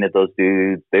I painted those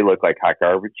dudes. They look like hot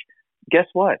garbage. Guess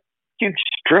what? You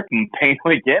strip them, paint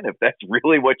them again if that's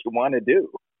really what you want to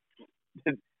do.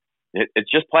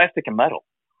 It's just plastic and metal.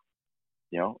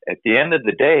 At the end of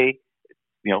the day,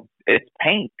 it's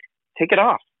paint. Take it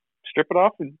off, strip it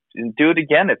off, and do it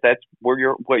again if that's what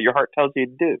your heart tells you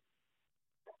to do.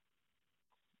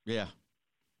 Yeah.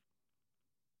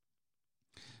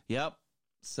 Yep.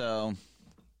 So,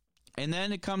 and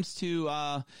then it comes to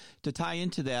tie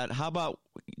into that. How about,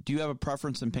 do you have a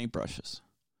preference in paintbrushes?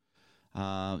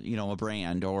 A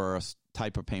brand or a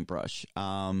type of paintbrush.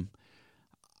 I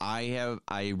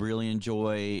really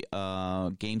enjoy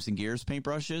Games and Gears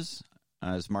paintbrushes,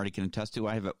 as Marty can attest to.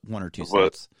 I have one or two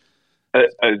sets. I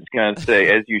was going to say,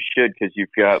 as you should, because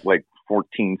you've got like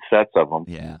 14 sets of them.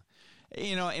 Yeah.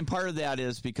 And part of that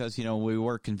is because, we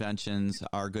work conventions.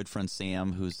 Our good friend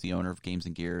Sam, who's the owner of Games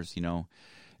and Gears,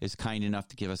 is kind enough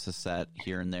to give us a set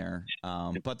here and there.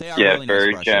 But they are really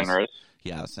very nice brushes. Generous.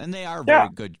 Yes, and they are very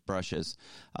good brushes.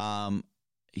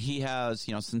 He has,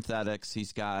 synthetics.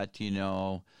 He's got,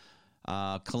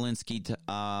 Kolinsky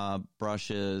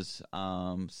brushes.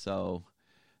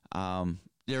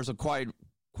 There's quite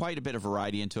a bit of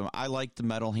variety into them. I like the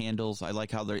metal handles. I like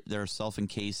how they're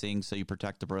self-encasing, so you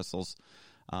protect the bristles.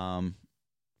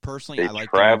 Personally, I like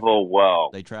travel well.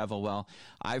 They travel well.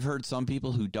 I've heard some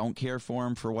people who don't care for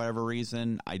them for whatever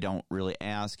reason. I don't really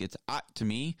ask. It's to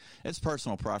me, it's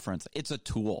personal preference. It's a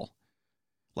tool.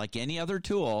 Like any other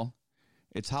tool,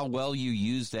 it's how well you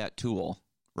use that tool,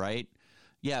 right?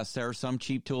 Yes, there are some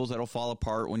cheap tools that'll fall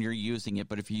apart when you're using it,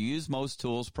 but if you use most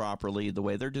tools properly, the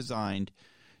way they're designed,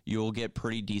 you'll get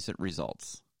pretty decent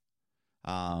results.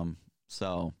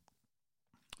 So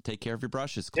take care of your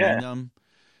brushes, clean them,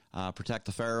 protect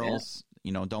the ferrules.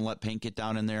 You know, don't let paint get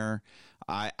down in there.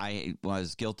 I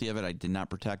was guilty of it. I did not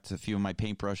protect a few of my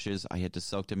paintbrushes. I had to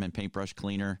soak them in paintbrush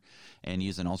cleaner and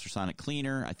use an ultrasonic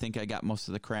cleaner. I think I got most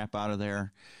of the crap out of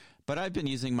there. But I've been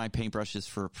using my paintbrushes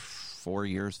for 5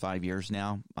 years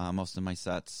now, most of my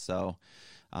sets. So,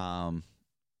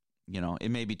 you know, it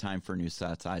may be time for new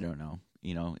sets. I don't know.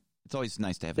 You know, it's always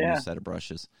nice to have a new set of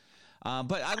brushes.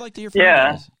 But I'd like to hear from you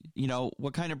guys. You know,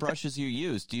 what kind of brushes you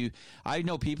use? I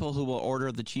know people who will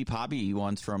order the cheap hobby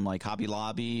ones from like Hobby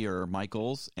Lobby or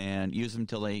Michael's and use them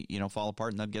till they, you know, fall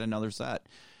apart and then get another set.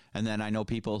 And then I know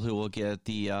people who will get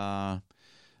the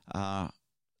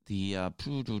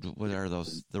what are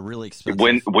those? The really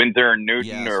expensive Winsor and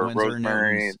Newton or Winsor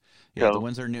Rosemary. Newtons. Yeah, the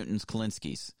Winsor Newtons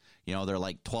Kolinsky's. You know, they're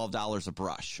like $12 a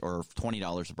brush or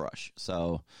 $20 a brush.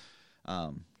 So,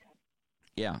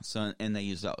 yeah. So, and they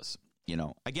use those. You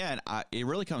know, again, it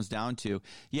really comes down to,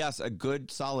 yes, a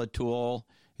good solid tool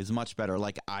is much better.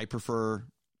 Like I prefer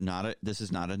this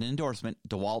is not an endorsement,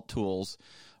 DeWalt tools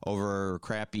over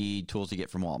crappy tools you get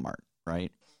from Walmart,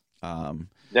 right?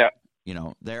 You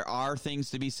know, there are things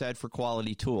to be said for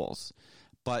quality tools,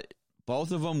 but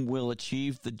both of them will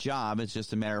achieve the job. It's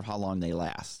just a matter of how long they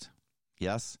last.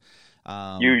 Yes?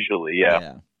 Usually,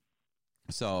 yeah.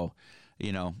 So,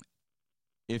 you know,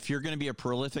 if you're going to be a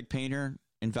prolific painter,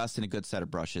 invest in a good set of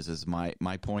brushes is my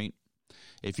point.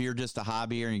 If you're just a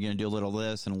hobby and you're going to do a little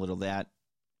this and a little that,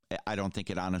 I don't think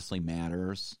it honestly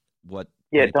matters what.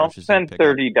 Yeah, don't spend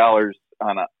 $30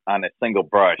 on a single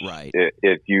brush, right?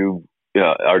 If you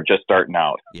are just starting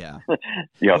out. Yeah,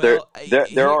 you know, there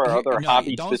are other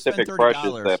hobby specific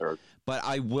brushes that are. But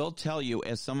I will tell you,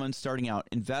 as someone starting out,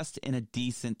 invest in a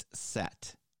decent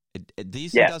set.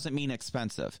 Decent doesn't mean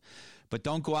expensive. But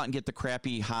don't go out and get the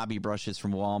crappy hobby brushes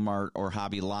from Walmart or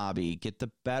Hobby Lobby. Get the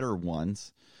better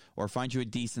ones or find you a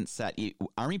decent set.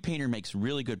 Army Painter makes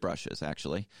really good brushes,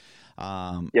 actually. They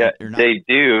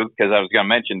do, because I was going to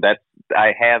mention that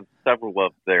I have several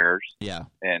of theirs. Yeah.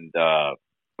 And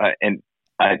you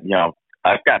know,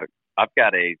 I've got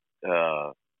a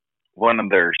one of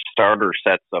their starter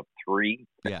sets of 3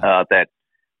 that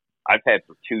I've had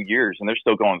for 2 years, and they're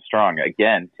still going strong.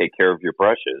 Again, take care of your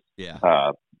brushes.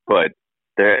 Yeah. But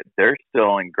they're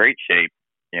still in great shape.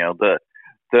 You know,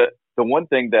 the one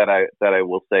thing that I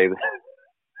will say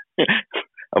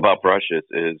about brushes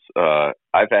is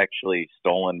I've actually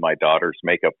stolen my daughter's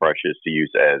makeup brushes to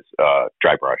use as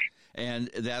dry brush. And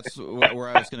that's where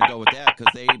I was going to go with that,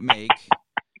 because they make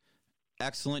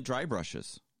excellent dry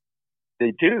brushes.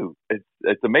 They do.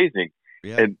 It's amazing.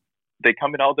 Yeah. And they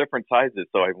come in all different sizes.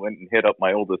 So I went and hit up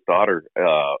my oldest daughter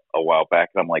a while back,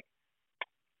 and I'm like,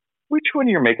 which one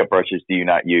of your makeup brushes do you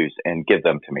not use? And give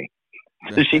them to me.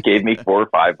 So she gave me 4 or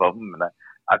 5 of them. And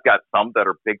I've got some that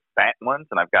are big fat ones,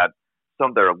 and I've got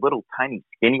some that are little tiny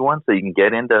skinny ones so you can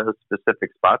get into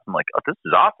specific spots. I'm like, oh, this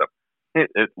is awesome.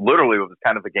 It literally was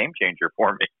kind of a game changer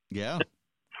for me. Yeah.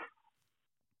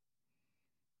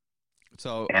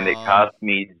 So, and it cost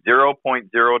me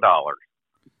 $0.0.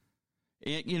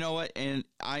 You know what? And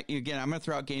I'm going to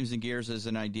throw out Games and Gears as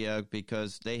an idea,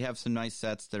 because they have some nice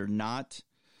sets that are not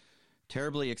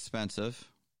terribly expensive.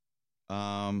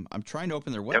 I'm trying to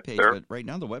open their webpage, but right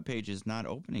now the webpage is not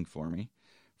opening for me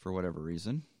for whatever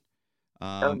reason.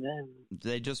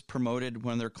 They just promoted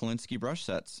one of their Kolinsky brush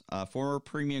sets, 4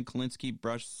 premium Kolinsky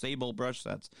sable brush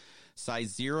sets,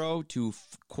 size 0 to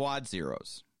quad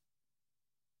zeros.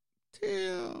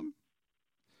 Damn.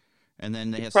 And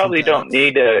then they have don't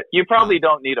need a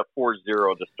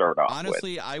 4.0 to start off.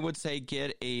 Honestly, I would say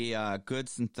get a good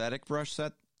synthetic brush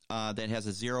set that has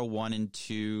a 0, 1, and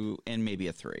 2, and maybe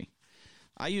a 3.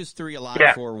 I use 3 a lot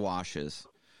for washes.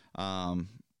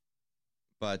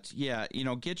 But yeah,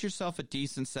 get yourself a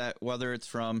decent set, whether it's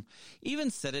from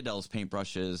even Citadel's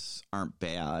paintbrushes aren't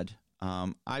bad.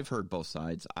 I've heard both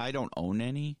sides. I don't own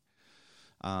any.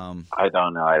 I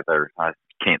don't know either. I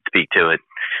can't speak to it.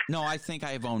 No, I think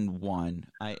I've owned one.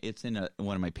 It's in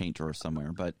one of my paint drawers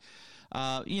somewhere. But,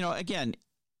 again,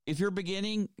 if you're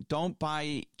beginning, don't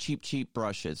buy cheap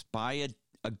brushes. Buy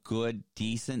a good,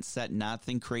 decent set,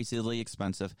 nothing crazily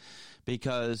expensive,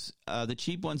 because the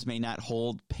cheap ones may not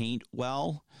hold paint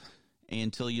well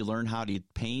until you learn how to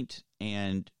paint.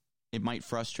 And it might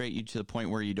frustrate you to the point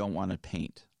where you don't want to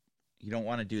paint. You don't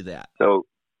want to do that. So,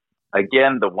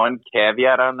 again, the one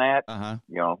caveat on that,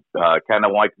 kind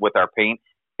of like with our paint,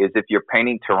 is if you're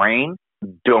painting terrain,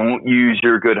 don't use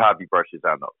your good hobby brushes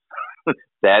on those.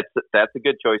 That's a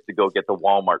good choice to go get the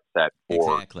Walmart set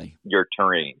for your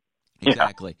terrain.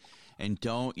 Exactly. Yeah. And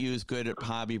don't use good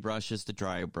hobby brushes to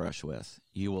dry brush with.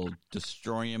 You will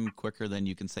destroy them quicker than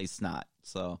you can say snot.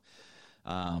 So,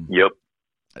 yep.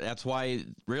 That's why,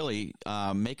 really,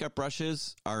 makeup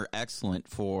brushes are excellent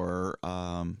for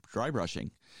dry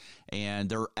brushing, and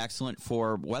they're excellent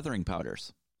for weathering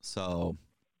powders. So,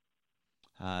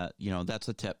 that's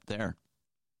a tip there.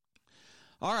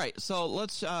 All right, so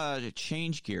let's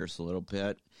change gears a little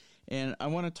bit, and I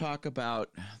want to talk about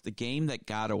the game that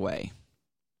got away.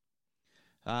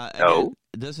 Again,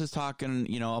 this is talking,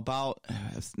 about,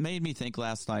 it made me think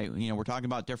last night, we're talking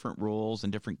about different rules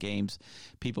and different games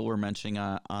people were mentioning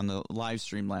on the live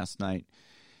stream last night.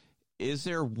 Is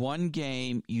there one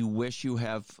game you wish you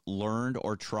have learned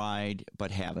or tried but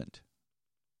haven't?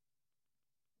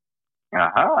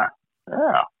 Uh-huh.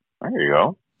 Yeah, there you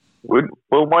go.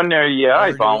 Well, one there,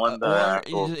 I found. Or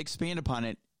expand upon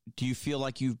it, do you feel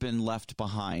like you've been left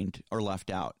behind or left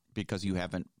out because you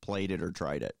haven't played it or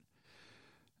tried it?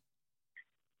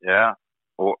 Yeah.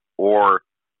 Or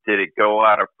did it go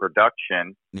out of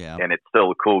production and it's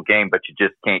still a cool game, but you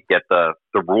just can't get the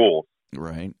rules?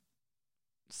 Right.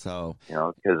 So.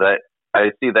 Because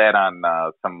I see that on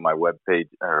some of my webpage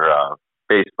or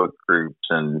Facebook groups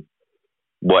and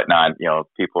whatnot.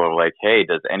 People are like, hey,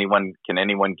 can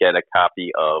anyone get a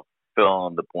copy of Fill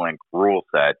in the Blank rule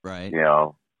set? Right.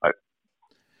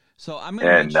 So I'm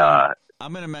going to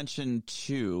mention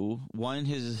two. One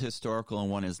is historical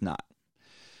and one is not.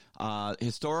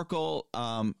 Historical,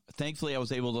 thankfully I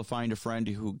was able to find a friend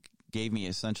who gave me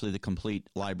essentially the complete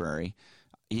library.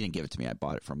 He didn't give it to me. I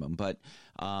bought it from him. But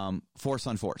Force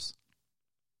on Force.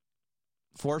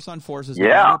 Force on Force is no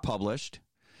longer published.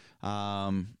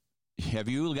 Have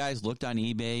you guys looked on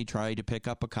eBay, tried to pick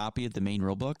up a copy of the main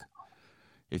rulebook?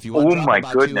 If you want to drop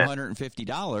about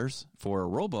 $250 for a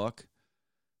rulebook.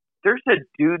 There's a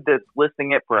dude that's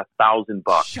listing it for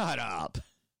 $1,000. Shut up.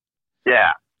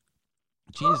 Yeah.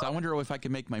 Jeez, I wonder if I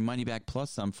could make my money back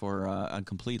plus some for a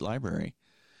complete library.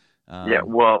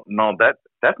 Well, no, that's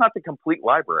not the complete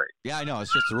library. Yeah, I know.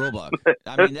 It's just the rule book.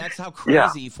 I mean, that's how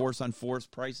crazy Force on Force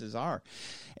prices are.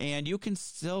 And I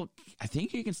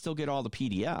think you can still get all the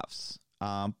PDFs.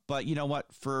 But you know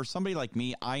what? For somebody like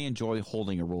me, I enjoy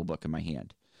holding a rule book in my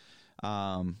hand.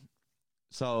 Rumor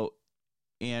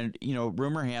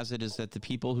has it is that the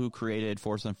people who created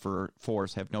Force on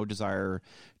Force have no desire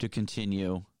to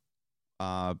continue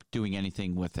doing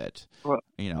anything with it, Well,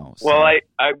 I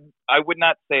would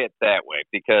not say it that way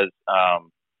because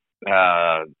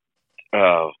the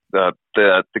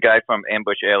guy from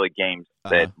Ambush Alley Games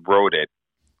that wrote it,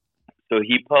 so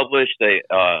he published a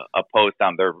post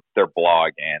on their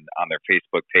blog and on their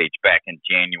Facebook page back in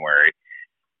January,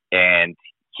 and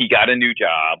he got a new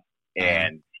job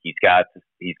and he's got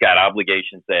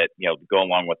obligations that go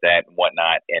along with that and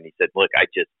whatnot, and he said, look, I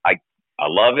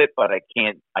love it, but I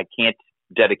can't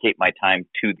dedicate my time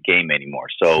to the game anymore.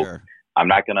 So I'm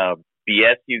not going to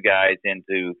BS you guys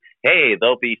into, hey,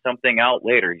 there'll be something out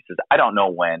later. He says, I don't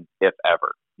know when, if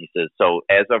ever. He says, so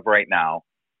as of right now,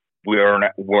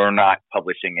 we're not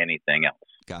publishing anything else.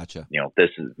 Gotcha.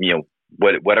 This is,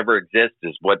 whatever exists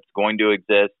is what's going to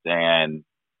exist, and,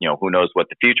 who knows what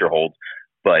the future holds.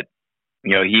 But,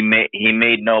 he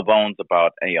made no bones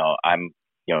about, don't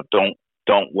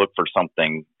look for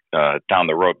something down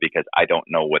the road because I don't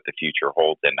know what the future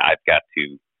holds, and I've got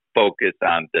to focus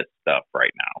on this stuff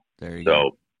right now. There you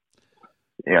go.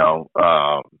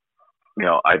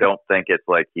 I don't think it's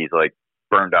like he's like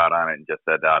burned out on it and just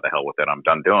said, "Oh, the hell with it, I'm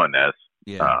done doing this."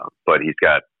 Yeah. But he's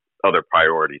got other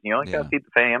priorities. He's got to feed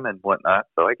the fam and whatnot.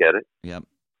 So I get it. Yep.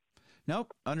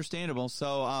 Nope, understandable.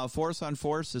 So Force on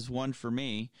Force is one for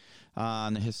me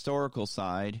on the historical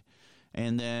side,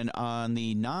 and then on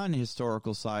the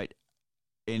non-historical side.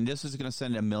 And this is going to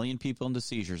send 1 million people into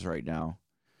seizures right now.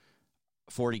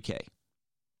 40K.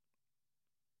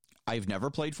 I've never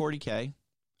played 40K.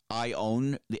 I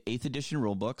own the 8th edition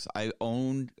rulebooks. I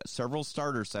own several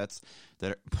starter sets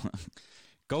that are,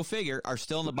 go figure, are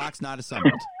still in the box, not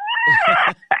assembled.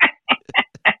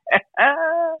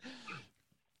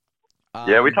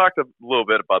 We talked a little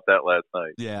bit about that last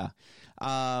night. Yeah.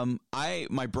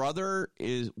 My brother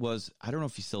was, I don't know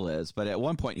if he still is, but at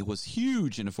one point he was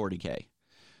huge into 40K.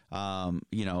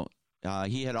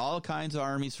 He had all kinds of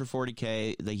armies for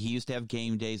 40K. He used to have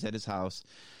game days at his house.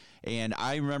 And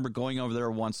I remember going over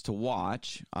there once to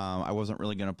watch. I wasn't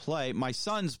really going to play. My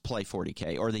sons play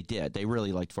 40K, or they did. They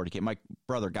really liked 40K. My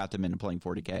brother got them into playing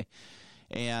 40K.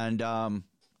 And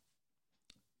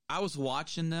I was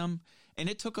watching them, and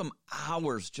it took them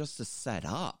hours just to set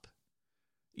up.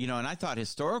 And I thought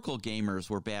historical gamers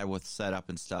were bad with setup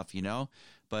and stuff,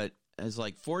 But it's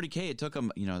like 40K, it took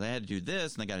them, they had to do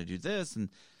this, and they got to do this. And,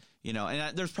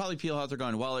 there's probably people out there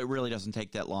going, well, it really doesn't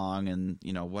take that long and,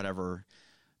 whatever.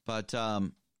 But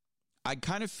I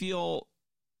kind of feel,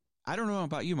 I don't know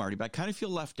about you, Marty, but I kind of feel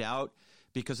left out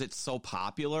because it's so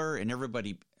popular and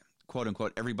everybody, quote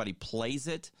unquote, everybody plays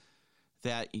it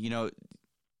that,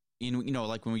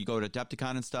 like when we go to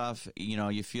Adepticon and stuff,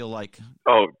 you feel like,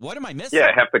 what am I missing?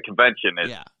 Yeah, half the convention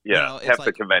is, half like,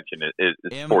 the convention is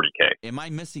 40K. Am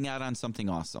I missing out on something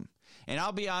awesome? And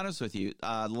I'll be honest with you,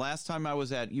 last time I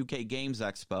was at UK Games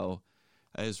Expo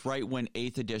is right when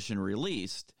 8th edition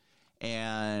released.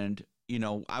 And,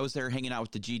 I was there hanging out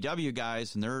with the GW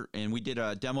guys, and we did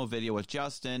a demo video with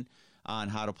Justin on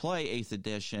how to play 8th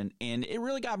edition. And it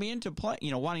really got me into play,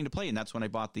 wanting to play. And that's when I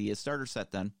bought the starter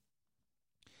set then.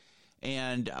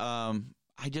 And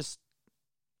I just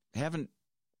haven't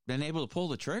been able to pull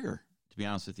the trigger, to be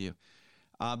honest with you.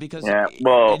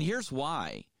 And here's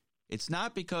why. It's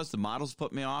not because the models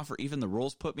put me off or even the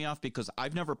rules put me off, because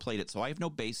I've never played it, so I have no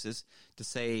basis to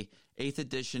say 8th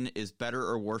edition is better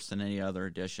or worse than any other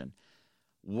edition.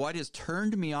 What has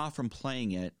turned me off from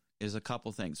playing it is a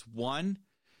couple things. One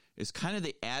is kind of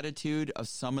the attitude of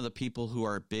some of the people who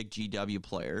are big GW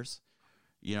players.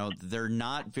 They're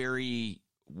not very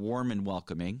warm and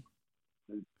welcoming.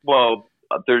 Well,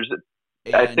 I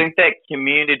think that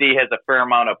community has a fair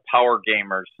amount of power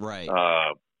gamers, right?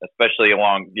 Especially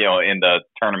along, in the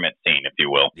tournament scene, if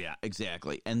you will. Yeah,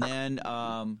 exactly. And then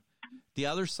the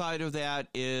other side of that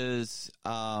is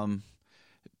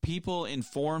people in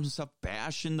forums and stuff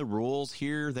bashing the rules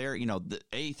here, there. The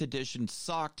 8th edition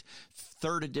sucked.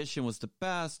 3rd edition was the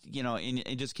best, and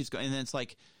it just keeps going. And then it's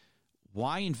like,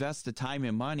 why invest the time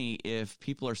and money if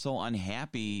people are so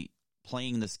unhappy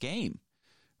playing this game,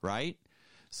 right?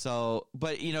 So,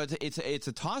 but, it's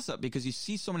a toss-up because you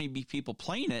see so many people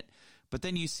playing it, but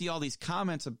then you see all these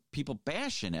comments of people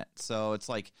bashing it. So it's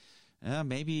like,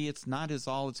 maybe it's not as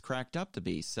all it's cracked up to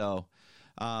be. So,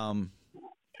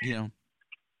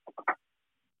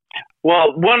 Well,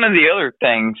 one of the other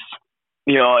things,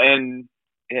 and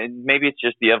maybe it's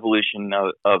just the evolution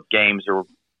of games, or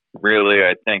really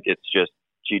I think it's just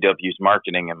GW's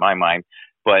marketing in my mind.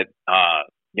 But,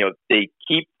 they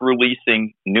keep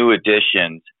releasing new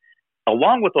editions.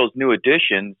 Along with those new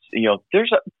editions,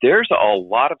 there's a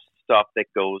lot of stuff that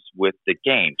goes with the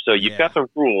game. So you've got the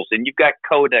rules, and you've got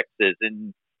codexes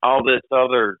and all this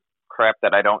other crap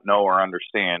that I don't know or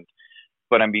understand.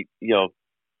 But I mean,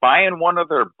 buying one of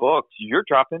their books, you're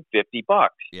dropping $50.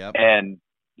 Yep. And,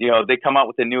 they come out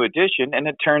with a new edition, and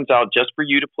it turns out just for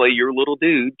you to play your little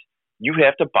dudes, you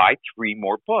have to buy 3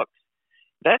 more books.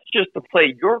 That's just to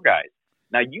play your guys.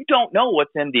 Now, you don't know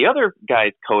what's in the other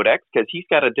guy's codex because he's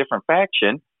got a different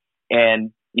faction,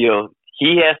 and,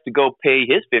 he has to go pay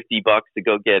his $50 to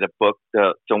go get a book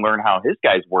to learn how his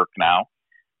guys work now.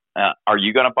 Are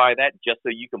you going to buy that just so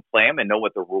you can play them and know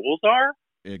what the rules are?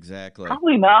 Exactly.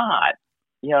 Probably not.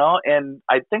 And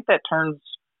I think that turns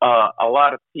a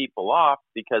lot of people off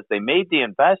because they made the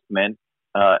investment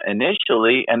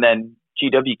initially, and then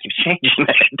GW keeps changing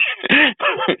it.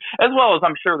 As well as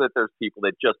I'm sure that there's people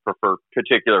that just prefer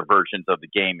particular versions of the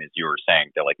game, as you were saying.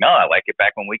 They're like, no, I like it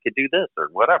back when we could do this or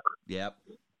whatever. Yep.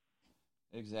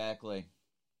 Exactly.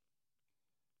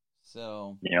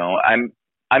 So, I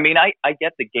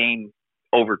get the game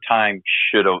over time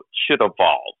should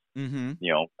evolve. Mm-hmm.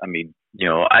 I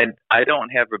don't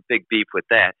have a big beef with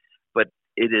that, but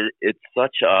it's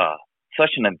such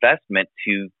an investment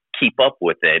to keep up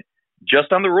with it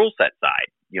just on the rule set side,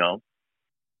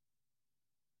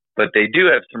 But they do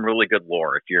have some really good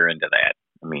lore if you're into that.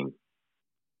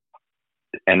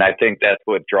 And I think that's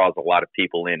what draws a lot of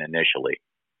people in initially.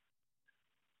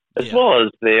 As well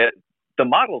as the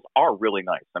models are really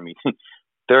nice.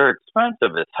 They're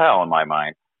expensive as hell in my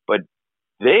mind, but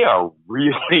they are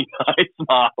really nice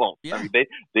models. Yeah.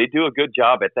 They do a good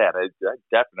job at that. I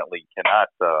definitely cannot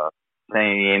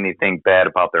say anything bad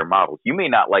about their models. You may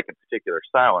not like a particular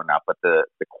style or not, but the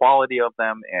quality of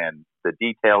them and the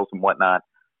details and whatnot,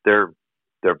 they're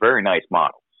very nice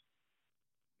models.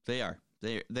 They are.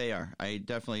 They are. I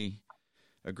definitely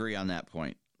agree on that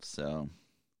point. So,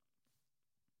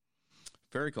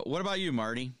 very cool. What about you,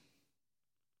 Marty?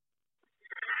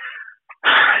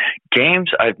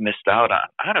 Games I've missed out on.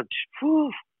 I don't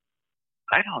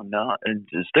know.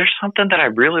 Is there something that I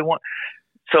really want?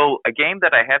 So a game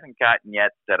that I haven't gotten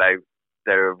yet that I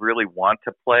really want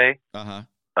to play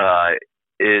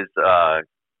is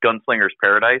Gunslinger's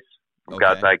Paradise from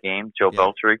God's Eye Game, Joe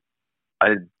Beltry.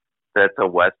 That's a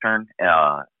Western.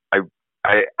 I'm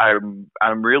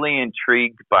really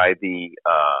intrigued by the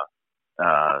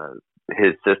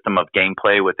his system of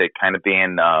gameplay, with it kind of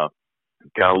being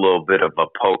got a little bit of a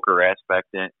poker aspect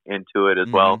into it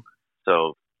as well.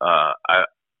 So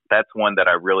that's one that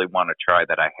I really want to try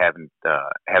that I haven't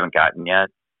gotten yet.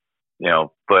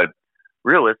 But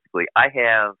realistically, I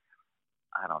don't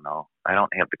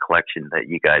have the collection that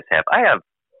you guys have. I have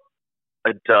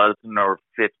a dozen or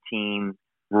 15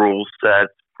 rule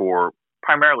sets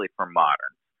primarily for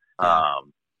modern. I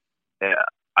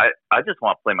just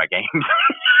want to play my games.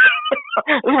 I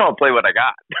just want to play what I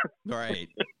got. Right.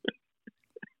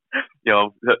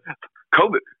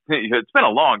 COVID. It's been a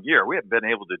long year. We haven't been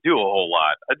able to do a whole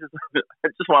lot. I just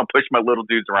want to push my little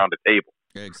dudes around the table.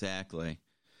 Exactly.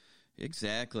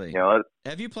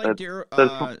 Have you played Zero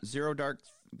Dark?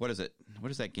 What is it?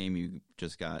 What is that game you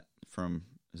just got from?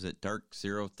 Is it Dark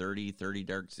 30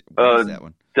 Dark? What is that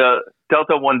one? Delta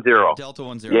 10.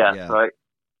 Delta 10. Yeah.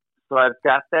 So I've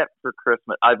got that for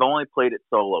Christmas. I've only played it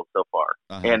solo so far,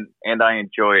 and I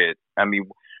enjoy it. I mean,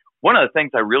 one of the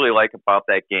things I really like about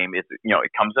that game is,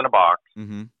 it comes in a box,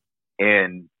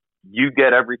 and you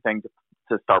get everything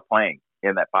to start playing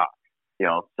in that box.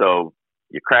 So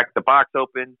you crack the box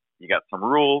open, you got some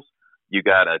rules, you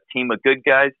got a team of good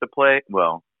guys to play.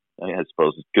 Well, I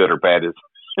suppose good or bad is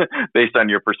based on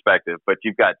your perspective, but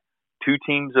you've got two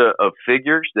teams of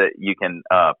figures that you can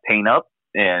paint up,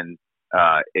 and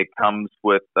it comes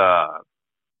with a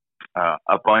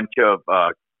bunch of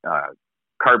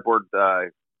cardboard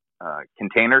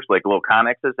containers, like little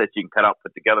connexes that you can cut out,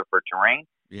 put together for terrain.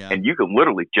 Yeah. And you can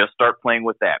literally just start playing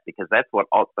with that, because that's what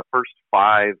the first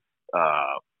 5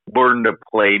 learn to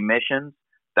play missions,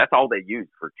 that's all they use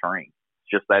for terrain.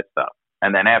 It's just that stuff.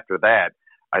 And then after that,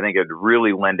 I think it'd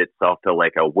really lend itself to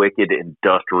like a wicked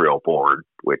industrial board,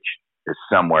 which is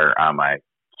somewhere on my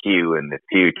queue in the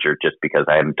future, just because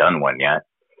I haven't done one yet.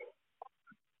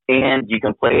 And you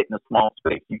can play it in a small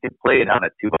space. You can play it on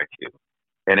a 2x2,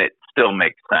 and it still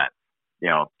makes sense.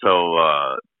 So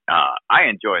I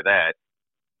enjoy that.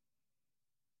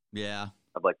 Yeah.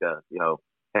 I'd like to,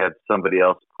 have somebody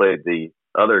else play the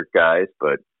other guys,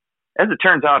 but as it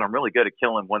turns out, I'm really good at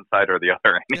killing one side or the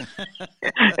other.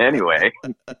 Anyway,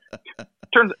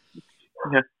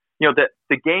 that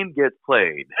the game gets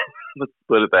played. Let's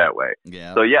put it that way.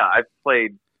 Yeah. So yeah, I've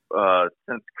played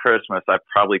since Christmas. I've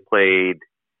probably played,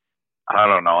 I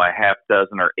don't know, a half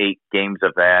dozen or 8 games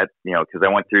of that. Because I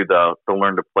went through the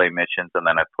learn to play missions, and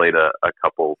then I played a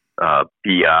couple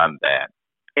beyond that.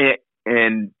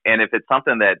 And if it's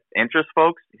something that interests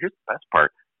folks, here's the best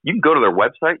part: you can go to their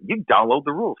website, you can download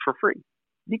the rules for free.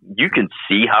 You can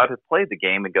see how to play the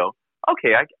game and go,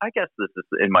 okay, I guess this is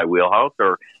in my wheelhouse,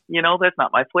 or that's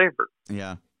not my flavor.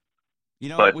 Yeah. We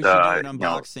should do an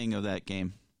unboxing of that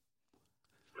game.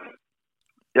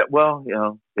 Yeah, well,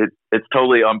 it's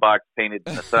totally unboxed, painted,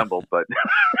 and assembled, but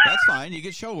that's fine. You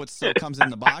can show what still comes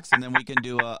in the box, and then we can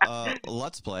do a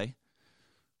let's play.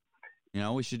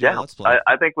 We should do a let's play.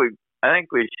 I think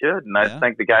we should, and I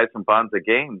think the guys from Bonza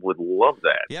Game would love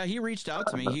that. Yeah, he reached out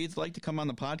to me. He'd like to come on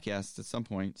the podcast at some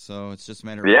point, so it's just a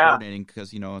matter of coordinating,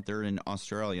 because they're in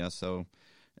Australia, so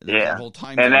that whole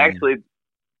time. And actually,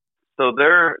 so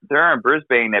they're in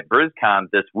Brisbane at BrisCon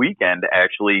this weekend,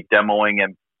 actually demoing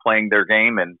and playing their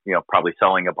game, and probably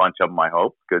selling a bunch of them. I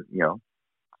hope. Good,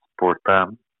 support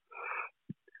them.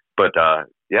 But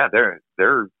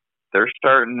they're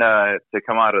starting to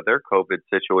come out of their COVID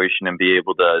situation and be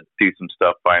able to do some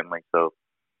stuff finally. So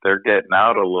they're getting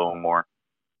out a little more.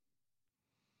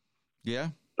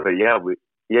 Yeah. But we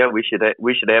should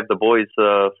have the boys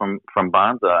from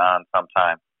Bonza on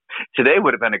sometime. Today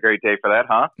would have been a great day for that,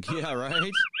 huh? Yeah,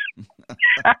 right.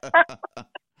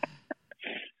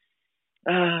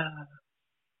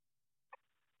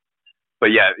 But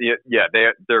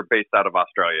they're based out of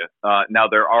Australia. Now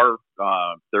there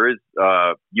is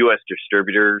U.S.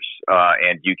 distributors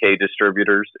and UK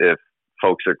distributors. If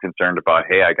folks are concerned about,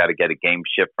 hey, I got to get a game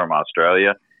shipped from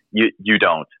Australia, you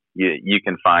don't. You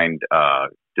can find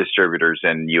distributors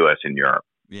in U.S. and Europe.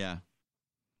 Yeah,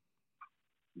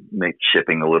 make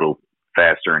shipping a little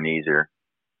faster and easier.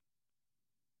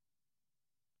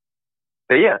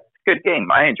 But yeah, it's a good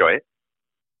game. I enjoy it.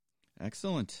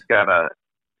 Excellent. It's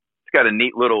got a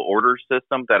neat little order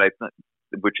system that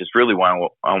which is really why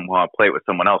I want to play it with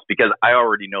someone else, because I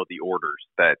already know the orders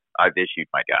that I've issued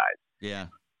my guys. Yeah.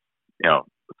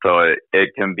 So it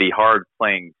can be hard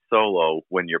playing solo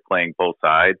when you're playing both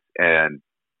sides, and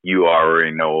you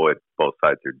already know what both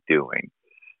sides are doing.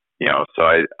 So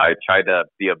I try to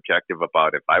be objective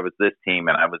about if I was this team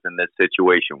and I was in this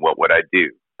situation, what would I do?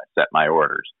 I set my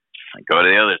orders. I go to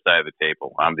the other side of the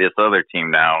table. I'm this other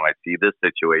team now. I see this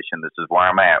situation. This is where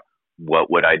I'm at. What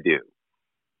would I do?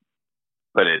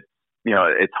 But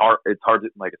it's hard. It's hard.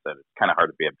 Like I said, it's kind of hard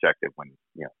to be objective when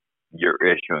you're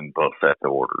issuing both sets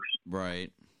of orders.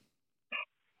 Right.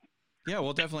 Yeah,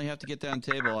 we'll definitely have to get that on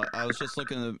the table. I was just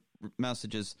looking at the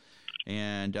messages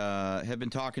and have been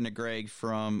talking to Greg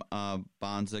from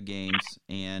Bonza Games,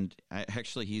 and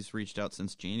he's reached out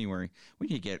since January. We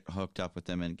need to get hooked up with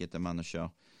them and get them on the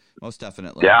show. Most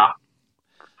definitely. Yeah.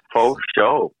 Full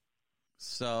show.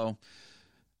 So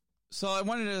I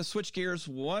wanted to switch gears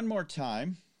one more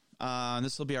time.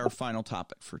 This will be our final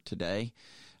topic for today.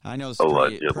 I know it's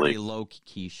a pretty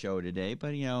low-key show today,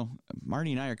 but,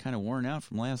 Marty and I are kind of worn out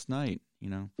from last night,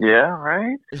 Yeah,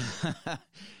 right?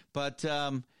 But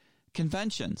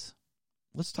conventions.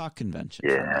 Let's talk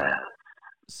conventions. Yeah.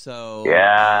 So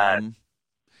yeah.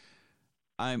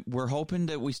 We're hoping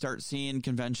that we start seeing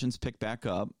conventions pick back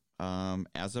up.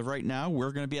 As of right now,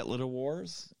 we're going to be at Little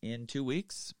Wars in 2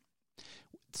 weeks.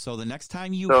 So the next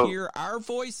time you hear our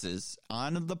voices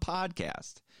on the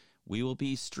podcast, we will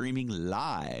be streaming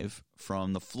live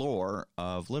from the floor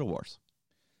of Little Wars.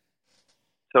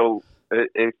 So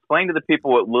explain to the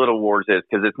people what Little Wars is,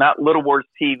 because it's not Little Wars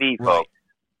TV, folks. Right.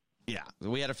 Yeah,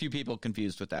 we had a few people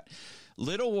confused with that.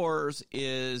 Little Wars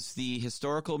is the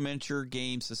Historical Miniature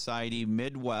Game Society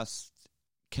Midwest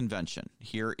Convention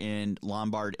here in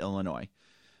Lombard, Illinois.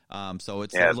 So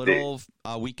it's a little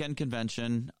weekend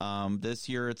convention. This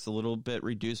year it's a little bit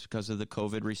reduced because of the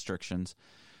COVID restrictions,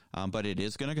 but it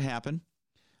is going to happen.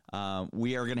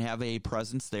 We are going to have a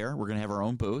presence there. We're going to have our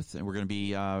own booth, and we're going to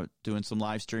be doing some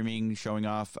live streaming, showing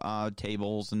off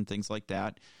tables and things like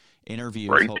that, interviews,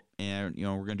 right. And we're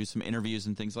going to do some interviews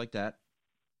and things like that.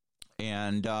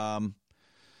 And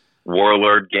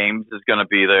Warlord Games is going to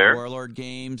be there. Warlord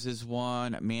Games is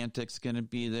one. Mantic's going to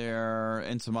be there,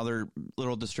 and some other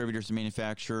little distributors and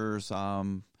manufacturers.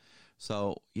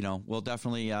 So, we'll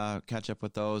definitely catch up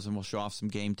with those, and we'll show off some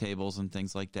game tables and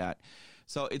things like that.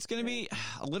 So it's going to be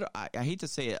a little, I hate to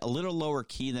say it, a little lower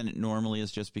key than it normally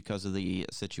is just because of the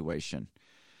situation.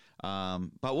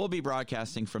 But we'll be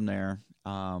broadcasting from there.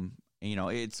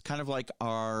 It's kind of like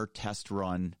our test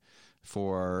run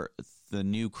for the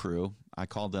new crew. I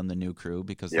call them the new crew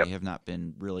because they have not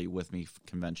been really with me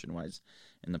convention-wise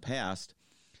in the past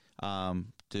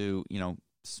to,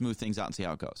 smooth things out and see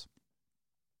how it goes.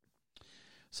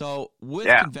 So with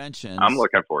conventions, I'm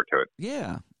looking forward to it.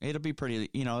 Yeah, it'll be pretty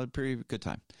good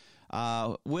time.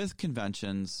 With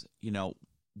conventions,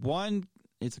 one,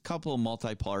 it's a couple of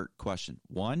multi-part question.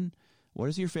 One, what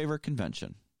is your favorite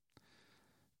convention?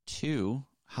 Two,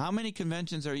 how many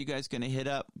conventions are you guys going to hit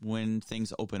up when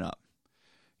things open up?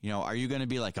 Are you going to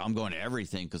be like, I'm going to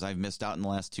everything because I've missed out in the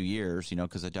last 2 years,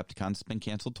 because Adepticon's been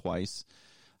canceled twice.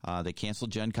 They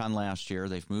canceled Gen Con last year.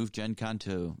 They've moved Gen Con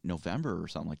to November or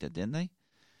something like that, didn't they?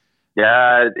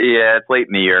 Yeah, it's late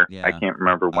in the year. Yeah. I can't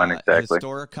remember when exactly.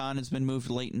 Historicon has been moved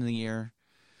late in the year.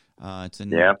 But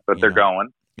they're going.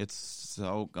 It's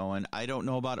so going. I don't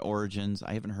know about Origins.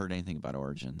 I haven't heard anything about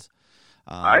Origins.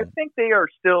 I think they are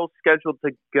still scheduled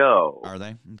to go. Are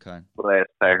they? Okay. Last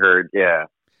I heard, yeah.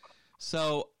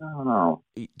 So, I don't know.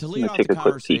 To lead off the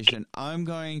conversation, I'm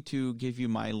going to give you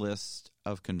my list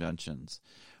of conventions.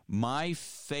 My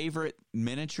favorite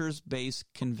miniatures-based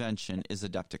convention is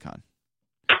Adepticon.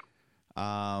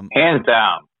 Hands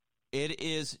down. It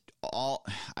is all,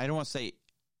 I don't want to say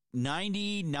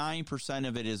 99%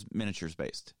 of it is miniatures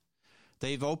based.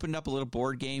 They've opened up a little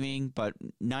board gaming, but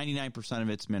 99% of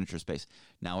it's miniatures based.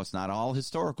 Now, it's not all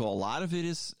historical. A lot of it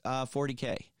is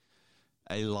 40K.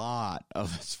 A lot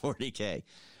of it's 40K.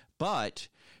 But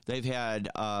they've had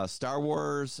Star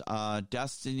Wars,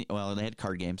 Destiny. Well, they had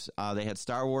card games. They had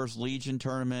Star Wars Legion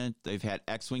tournament. They've had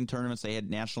X-Wing tournaments. They had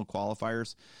national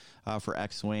qualifiers for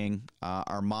X-Wing,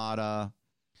 Armada.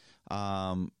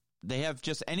 They have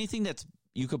just anything that's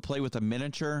you could play with a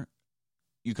miniature.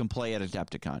 You can play at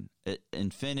Adepticon.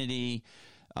 Infinity,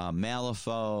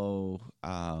 Malifaux.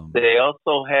 They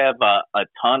also have a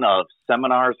ton of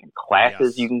seminars and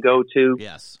classes you can go to.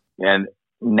 Yes. And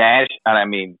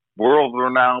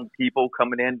world-renowned people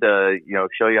coming in to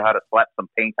show you how to slap some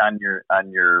paint on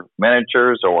your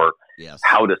miniatures, or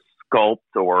how to sculpt,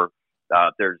 or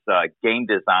there's game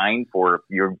design for if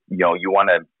you want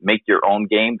to make your own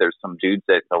game. There's some dudes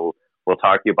that will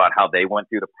talk to you about how they went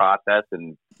through the process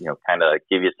and kind of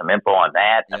give you some info on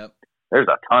that. Yep. There's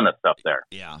a ton of stuff there.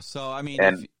 Yeah. So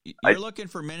if you're looking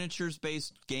for miniatures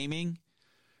based gaming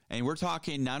And we're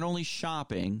talking not only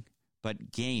shopping,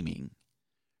 but gaming.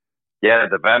 Yeah,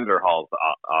 the vendor hall's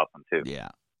awesome too. Yeah.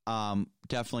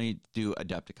 Definitely do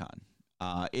Adepticon.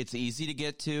 It's easy to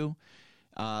get to.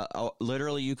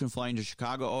 Literally, you can fly into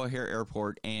Chicago O'Hare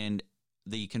Airport, and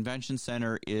the convention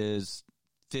center is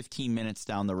 15 minutes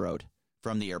down the road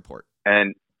from the airport.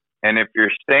 And if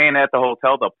you're staying at the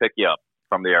hotel, they'll pick you up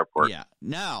from the airport. Yeah.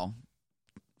 Now,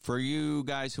 for you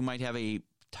guys who might have a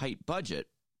tight budget,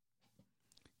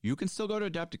 you can still go to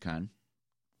Adepticon.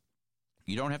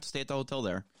 You don't have to stay at the hotel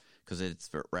there because it's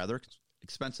rather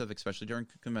expensive, especially during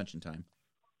convention time.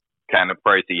 Kind of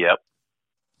pricey, yep.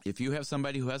 If you have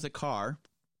somebody who has a car,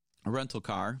 a rental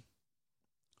car,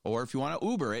 or if you want to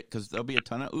Uber it, because there'll be a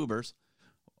ton of Ubers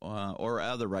or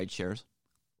other ride shares,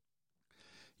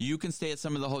 you can stay at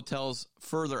some of the hotels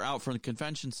further out from the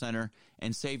convention center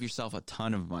and save yourself a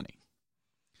ton of money.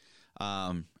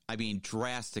 I mean,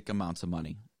 drastic amounts of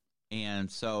money.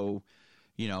 And so,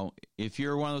 if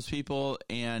you're one of those people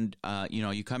and,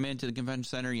 you come into the convention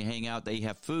center, you hang out, they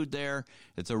have food there.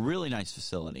 It's a really nice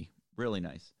facility. Really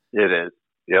nice. It is.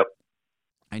 Yep.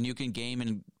 And you can game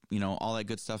and, all that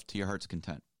good stuff to your heart's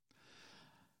content.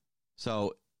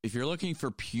 So if you're looking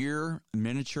for pure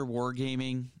miniature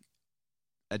wargaming,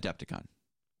 Adepticon.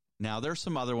 Now, there's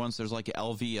some other ones. There's like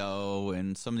LVO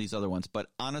and some of these other ones. But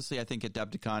honestly, I think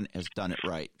Adepticon has done it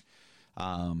right.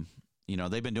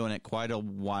 They've been doing it quite a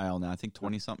while now. I think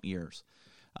 20-something years.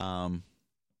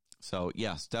 So,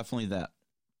 yes, definitely that.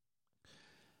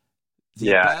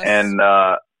 And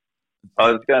I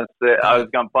was going to say, I was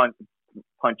going to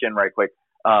punch in right quick.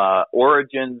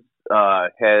 Origins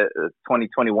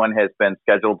 2021 has been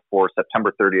scheduled for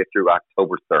September 30th through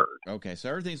October 3rd. Okay, so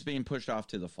everything's being pushed off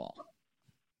to the fall.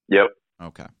 Yep.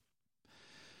 Okay.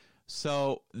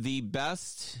 So the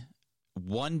best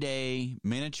one-day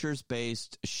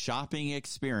miniatures-based shopping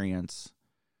experience,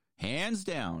 hands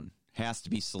down, has to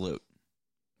be Salute.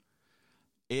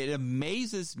 It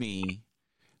amazes me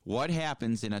what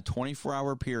happens in a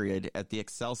 24-hour period at the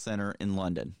Excel Center in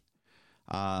London.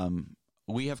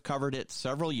 We have covered it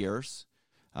several years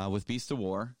with Beast of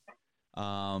War,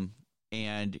 and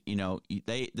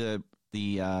the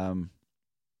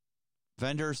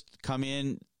vendors come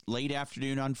in late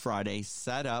afternoon on Friday,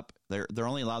 set up. They're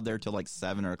only allowed there till like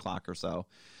 7 o'clock or so,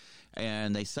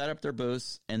 and they set up their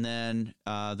booths. And then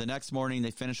the next morning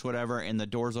they finish whatever, and the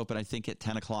doors open I think at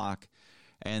 10 o'clock,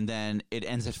 and then it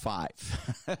ends at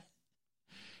 5.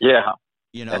 Yeah.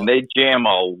 And they jam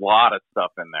a lot of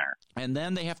stuff in there. And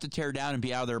then they have to tear down and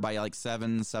be out of there by like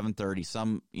 7:30.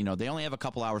 Some, they only have a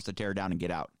couple hours to tear down and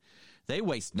get out. They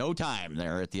waste no time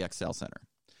there at the XL Center.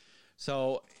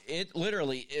 So it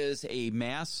literally is a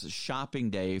mass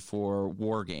shopping day for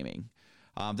wargaming.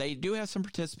 They do have some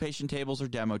participation tables or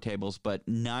demo tables, but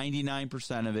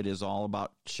 99% of it is all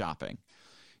about shopping.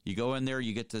 You go in there,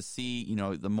 you get to see,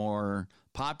 the more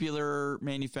popular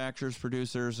manufacturers,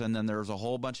 producers, and then there's a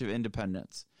whole bunch of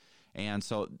independents. And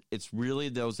so it's really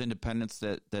those independents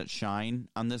that shine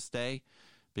on this day,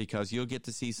 because you'll get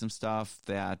to see some stuff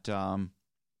that,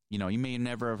 you may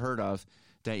never have heard of,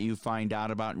 that you find out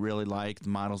about and really like. The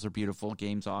models are beautiful,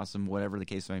 game's awesome, whatever the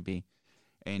case might be.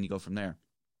 And you go from there.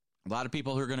 A lot of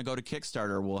people who are going to go to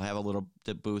Kickstarter will have a little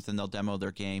booth and they'll demo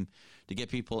their game to get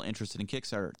people interested in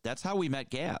Kickstarter. That's how we met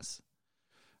Gaz.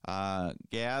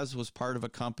 Gaz was part of a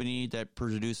company that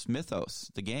produced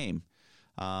Mythos, the game,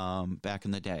 back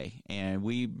in the day. And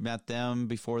we met them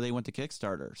before they went to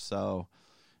Kickstarter. So,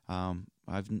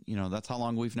 that's how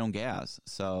long we've known Gaz.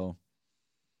 So,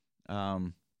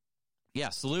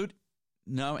 Salute.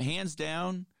 No, hands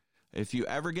down. If you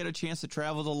ever get a chance to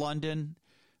travel to London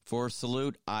for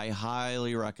Salute, I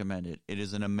highly recommend it. It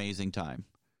is an amazing time.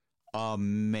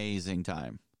 Amazing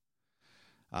time.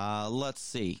 Let's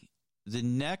see. The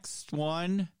next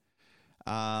one,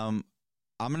 I'm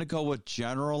going to go with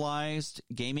generalized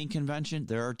gaming convention.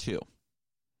 There are two.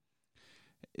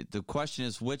 The question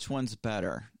is, which one's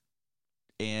better?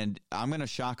 And I'm going to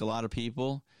shock a lot of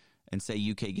people and say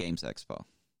UK Games Expo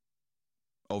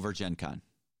over Gen Con.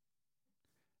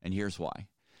 And here's why.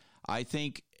 I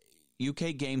think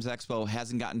UK Games Expo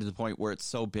hasn't gotten to the point where it's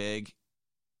so big,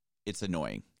 it's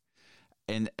annoying.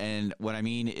 And what I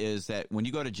mean is that when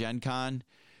you go to Gen Con,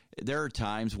 there are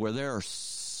times where there are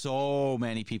so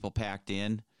many people packed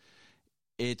in.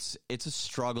 It's a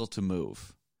struggle to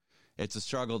move. It's a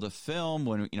struggle to film.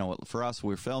 When for us,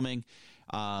 we're filming.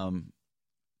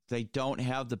 They don't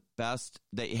have the best.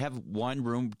 They have one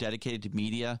room dedicated to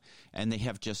media, and they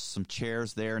have just some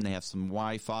chairs there, and they have some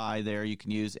Wi-Fi there you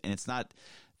can use. And it's not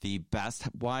the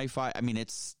best Wi-Fi. I mean,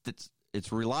 it's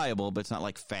reliable, but it's not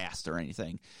like fast or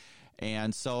anything.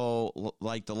 And so,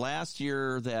 like the last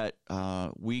year that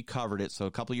we covered it, so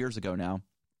a couple of years ago now,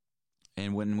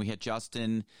 and when we had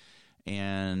Justin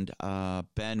and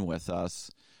Ben with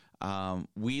us,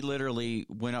 we literally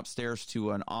went upstairs to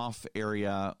an off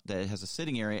area that has a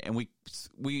sitting area, and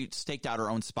we staked out our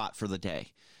own spot for the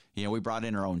day. You know, we brought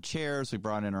in our own chairs, we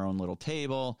brought in our own little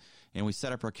table, and we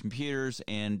set up our computers,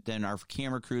 and then our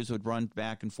camera crews would run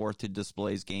back and forth to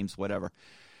displays, games, whatever.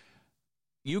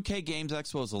 UK Games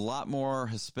Expo is a lot more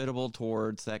hospitable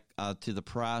towards that, to the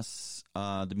press,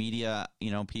 the media,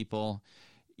 you know, people,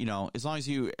 you know, as long as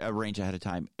you arrange ahead of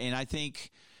time. And I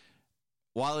think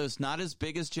while it was not as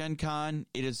big as Gen Con,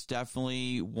 it is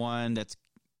definitely one that's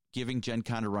giving Gen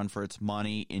Con a run for its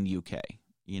money in UK,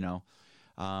 you know.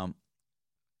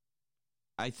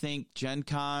 I think Gen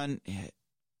Con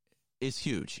is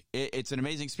huge. It's an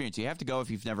amazing experience. You have to go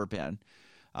if you've never been.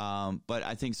 But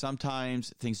I think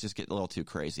sometimes things just get a little too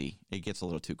crazy. It gets a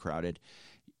little too crowded.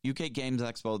 UK Games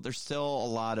Expo, there's still a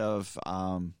lot of,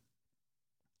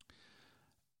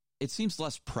 it seems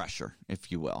less pressure,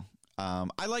 if you will.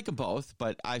 I like them both,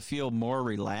 but I feel more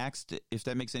relaxed, if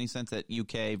that makes any sense, at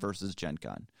UK versus Gen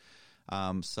Con.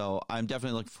 So I'm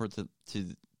definitely looking forward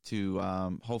to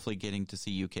hopefully getting to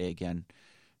see UK again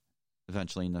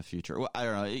eventually in the future. Well, I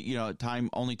don't know. You know,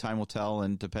 only time will tell,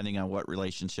 and depending on what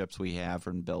relationships we have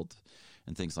and build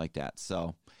and things like that.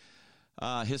 So,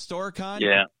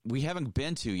 Historicon, we haven't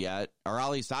been to yet, or at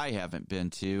least I haven't been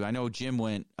to. I know Jim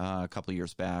went a couple of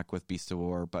years back with Beast of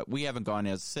War, but we haven't gone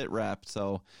as sit rep,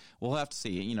 so we'll have to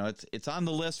see. You know, it's on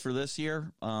the list for this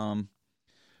year,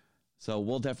 so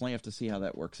we'll definitely have to see how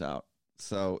that works out.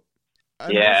 So,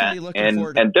 I'm definitely looking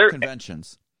forward to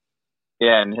conventions.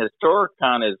 Yeah, and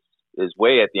Historicon is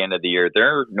way at the end of the year.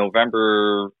 They're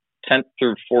November 10th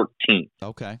through 14th.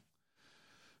 Okay.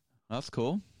 That's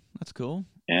cool.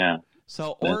 Yeah.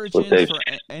 So Origins, for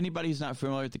anybody who's not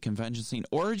familiar with the convention scene,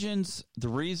 Origins, the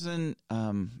reason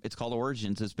it's called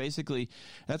Origins is basically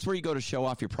that's where you go to show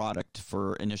off your product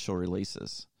for initial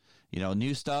releases. You know,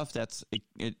 new stuff,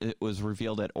 it was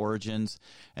revealed at Origins,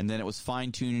 and then it was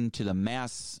fine-tuned to the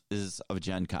masses of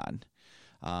Gen Con.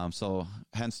 So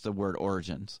hence the word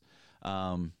Origins.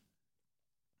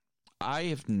 I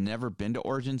have never been to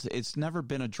Origins. It's never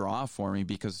been a draw for me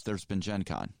because there's been Gen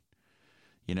Con.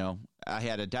 You know, I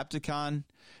had Adepticon,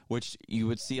 which you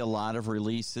would see a lot of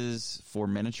releases for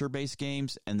miniature-based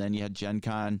games, and then you had Gen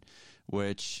Con,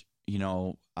 which, you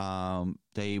know,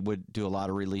 they would do a lot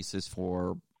of releases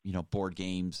for, you know, board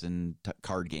games and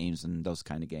card games and those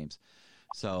kind of games.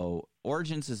 So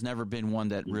Origins has never been one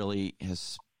that really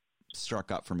has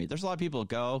struck up for me. There's a lot of people who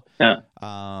go, but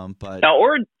now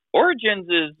Origins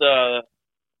is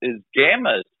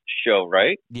Gamma's show,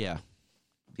 right? Yeah.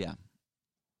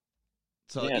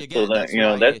 So yeah, again, so that's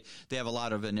why they have a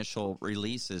lot of initial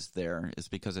releases there, is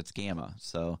because it's Gamma.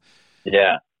 So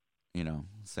yeah, you know,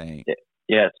 saying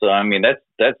so I mean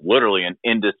that's literally an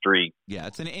industry. Yeah,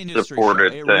 it's an industry show.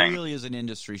 It really is an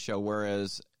industry show.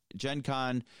 Whereas Gen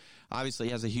Con obviously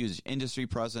has a huge industry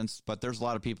presence, but there's a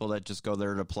lot of people that just go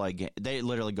there to play. They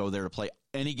literally go there to play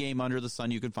any game under the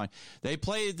sun you can find. They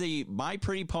play the My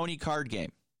Pretty Pony card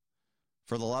game.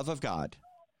 For the love of God,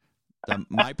 the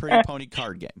My Pretty Pony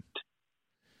card game.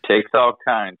 Takes all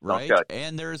kinds, right?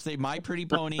 And there's the My Pretty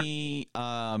Pony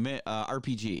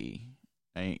RPG.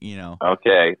 You know.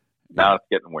 Okay, now it's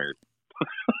getting weird.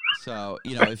 So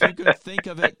you know, if you could think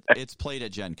of it, it's played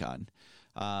at Gen Con.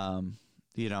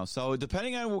 You know, so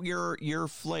depending on your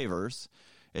flavors,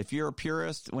 if you're a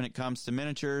purist when it comes to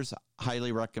miniatures,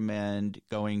 highly recommend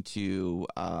going to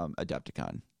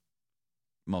Adepticon.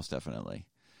 Most definitely.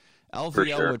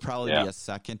 LVO would probably be a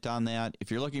second on that.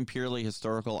 If you're looking purely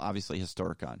historical, obviously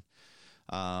Historicon.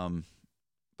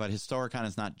 But Historicon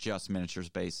is not just miniatures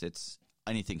based, it's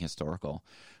anything historical.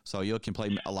 So you can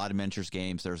play a lot of miniatures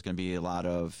games. There's going to be a lot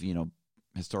of, you know,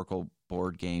 historical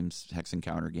board games, hex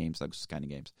encounter games, those kind of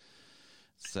games.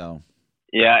 So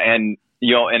yeah, and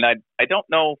you know, and I don't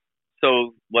know,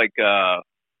 so like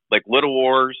Little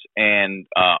Wars and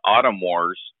Autumn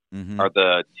Wars are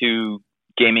the two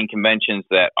gaming conventions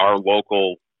that our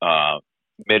local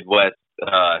Midwest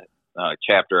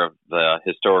chapter of the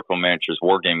Historical Miniatures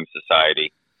Wargaming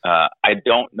Society. I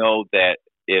don't know that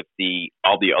if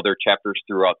all the other chapters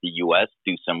throughout the U.S.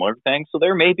 do similar things. So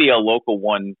there may be a local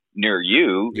one near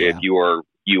you if you are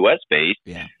U.S. based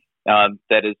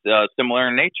that is similar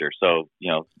in nature. So,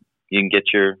 you know, you can get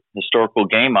your historical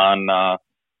game on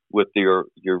with your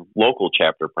local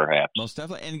chapter, perhaps. Most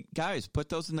definitely. And guys, put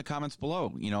those in the comments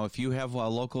below. You know, if you have a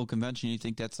local convention you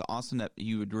think that's awesome, that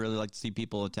you would really like to see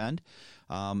people attend,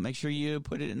 make sure you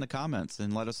put it in the comments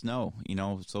and let us know, you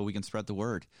know, so we can spread the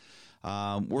word.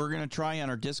 We're going to try on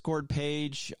our Discord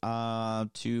page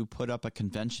to put up a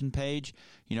convention page,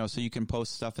 so you can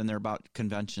post stuff in there about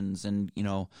conventions and,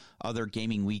 other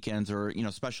gaming weekends or,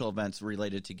 special events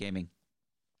related to gaming.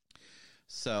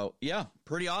 So, yeah,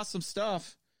 pretty awesome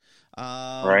stuff.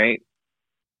 Right.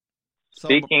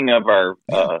 Speaking of our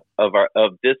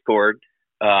Discord,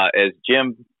 as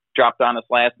Jim dropped on us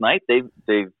last night, they've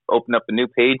opened up a new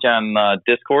page on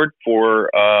Discord for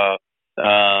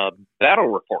battle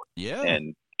report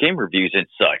and game reviews and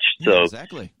such. So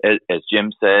exactly. As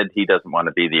Jim said, he doesn't want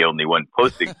to be the only one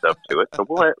posting stuff to it. So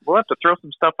we'll have to throw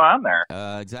some stuff on there.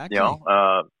 Exactly.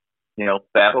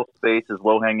 Battle Space is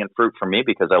low hanging fruit for me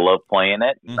because I love playing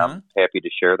it, and I'm happy to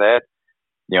share that.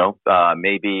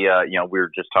 Maybe we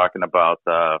were just talking about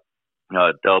Delta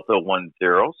 10,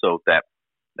 so that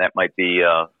might be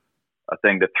a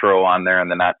thing to throw on there in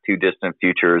the not too distant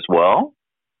future as well.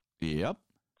 Yep.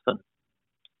 So,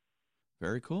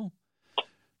 very cool.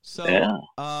 So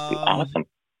awesome.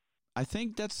 I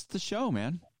think that's the show,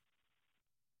 man.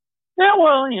 Yeah,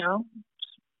 well,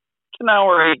 it's an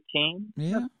hour 18.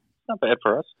 Yeah. That's not bad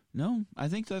for us. No, I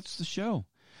think that's the show.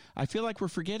 I feel like we're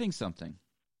forgetting something.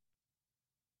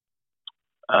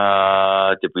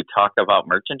 Did we talk about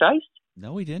merchandise?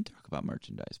 No, we didn't talk about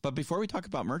merchandise. But before we talk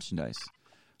about merchandise,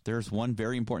 there's one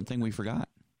very important thing we forgot.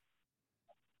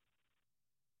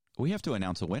 We have to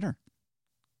announce a winner.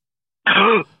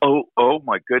 Oh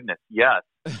my goodness. Yes.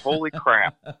 Holy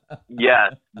crap.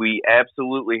 Yes, we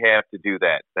absolutely have to do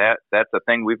that. That's a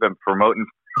thing we've been promoting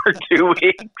for 2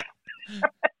 weeks.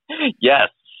 Yes.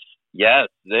 Yeah,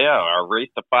 our race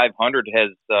to 500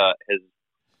 has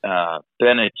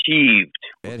been achieved.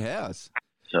 It has.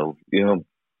 So,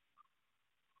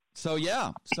 So,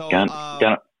 yeah. So,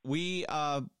 we,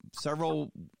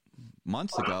 several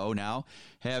months ago now,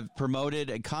 have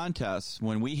promoted a contest.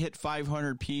 When we hit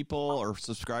 500 people or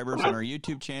subscribers on our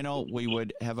YouTube channel, we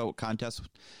would have a contest,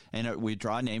 and we'd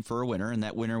draw a name for a winner, and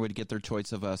that winner would get their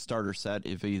choice of a starter set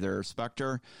of either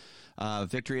Spectre,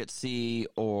 Victory at Sea,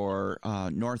 or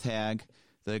North Hag.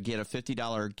 They get a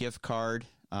 $50 gift card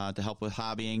to help with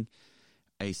hobbying,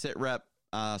 a SitRep,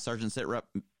 Sergeant SitRep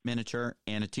miniature,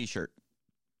 and a T-shirt.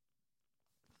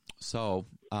 So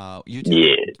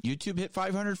YouTube hit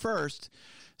 500 first,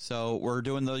 so we're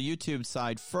doing the YouTube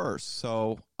side first.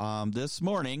 So this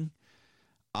morning,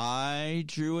 I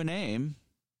drew a name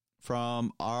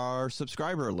from our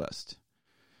subscriber list,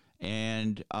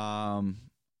 and I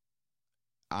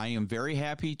am very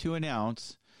happy to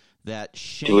announce that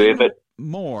Shane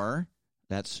Moore,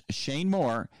 that's Shane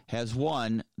Moore, has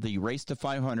won the Race to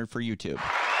 500 for YouTube.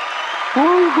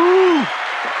 Woo-hoo!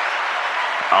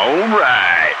 All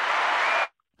right.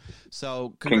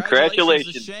 So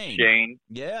congratulations, to Shane. Shane.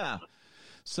 Yeah.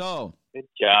 So good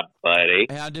job, buddy.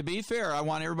 And to be fair, I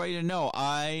want everybody to know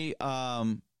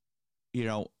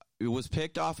it was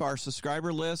picked off our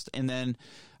subscriber list, and then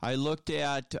I looked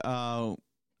at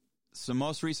some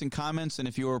most recent comments, and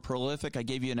if you were prolific, I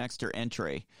gave you an extra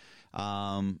entry.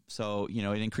 So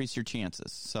it increased your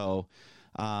chances. So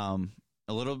a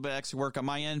little bit extra work on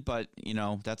my end, but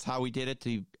that's how we did it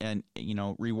to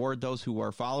reward those who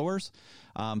are followers.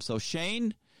 So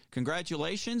Shane,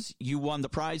 congratulations. You won the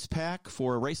prize pack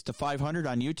for Race to 500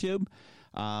 on YouTube.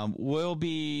 We'll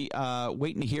be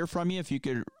waiting to hear from you. If you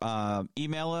could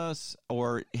email us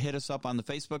or hit us up on the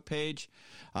Facebook page.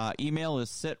 Email is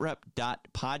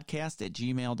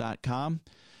sitrep.podcast@gmail.com.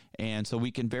 And so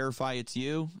we can verify it's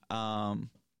you. I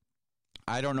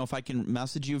don't know if I can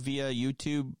message you via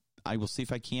YouTube. I will see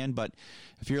if I can, but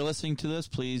if you're listening to this,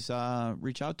 please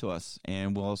reach out to us,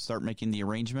 and we'll start making the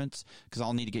arrangements, because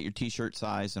I'll need to get your T-shirt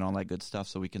size and all that good stuff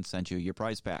so we can send you your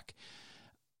prize pack.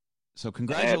 So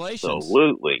congratulations.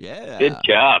 Absolutely. Yeah. Good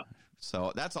job.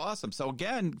 So that's awesome. So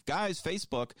again, guys,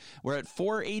 Facebook, we're at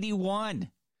 481.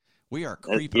 We are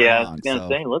creeping I on. was going to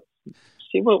say, let's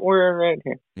see what we're at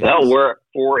here. Yes. No, we're at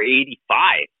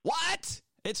 485. What?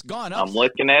 It's gone up. I'm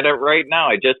looking at it right now.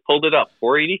 I just pulled it up.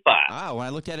 485. When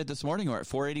I looked at it this morning, we're at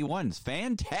 481. It's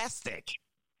fantastic.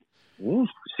 Ooh,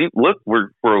 see, look, we're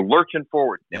lurching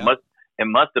forward. Yep. It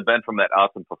must have been from that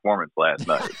awesome performance last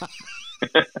night.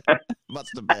 Must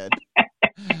have been.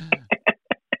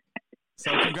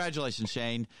 So congratulations,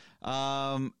 Shane.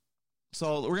 So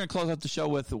we're going to close out the show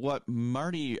with what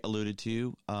Marty alluded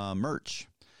to, merch.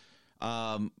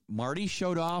 Marty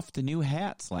showed off the new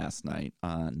hats last night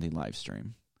on the live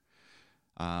stream.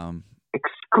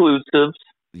 Exclusives.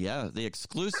 Yeah, the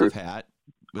exclusive hat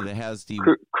that has the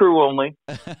crew only.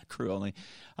 Crew only.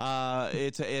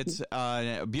 It's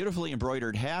a beautifully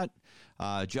embroidered hat,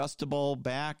 adjustable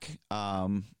back.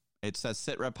 It says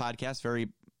SitRep Podcast, very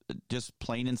just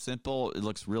plain and simple. It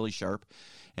looks really sharp.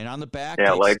 And on the back,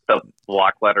 yeah, like the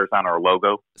block letters on our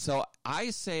logo. So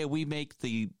I say we make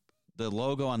the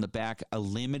logo on the back a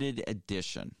limited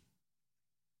edition.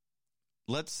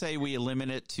 Let's say we limit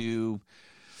it to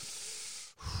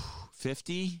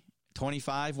 50,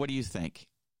 25. What do you think?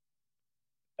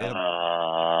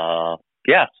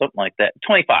 Yeah, something like that.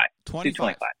 25.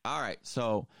 25. All right.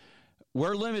 So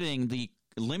we're limiting the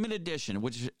limited edition,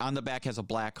 which on the back has a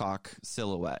Blackhawk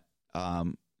silhouette,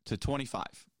 to 25.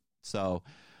 So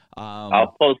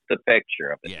I'll post a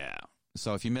picture of it. Yeah.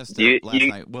 So if you missed it last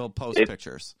night, we'll post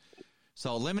pictures.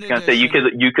 So limited edition. Say you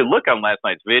could look on last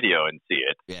night's video and see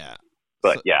it. Yeah.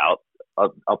 But so, yeah,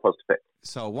 I'll post a pic.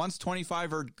 So once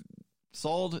 25 are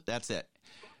sold, that's it.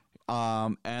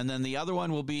 And then the other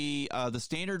one will be the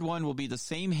standard one will be the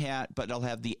same hat, but it'll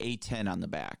have the A10 on the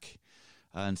back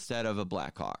instead of a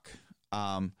Blackhawk.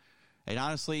 And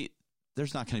honestly,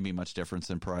 there's not going to be much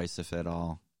difference in price, if at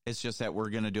all. It's just that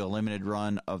we're going to do a limited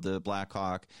run of the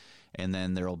Blackhawk, and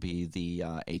then there'll be the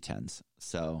A10s.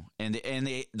 So and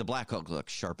the Blackhawk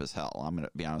looks sharp as hell. I'm going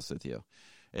to be honest with you,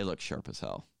 it looks sharp as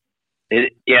hell.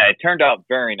 It turned out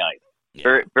very nice. Yeah.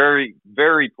 Very, very,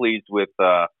 very pleased with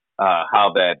how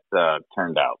that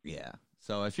turned out. Yeah.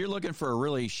 So if you're looking for a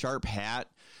really sharp hat,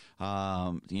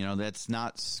 that's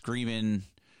not screaming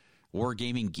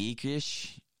wargaming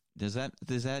geekish. Is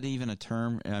that even a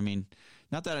term? I mean,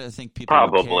 not that I think people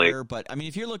probably care, but I mean,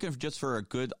 if you're looking just for a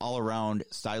good all around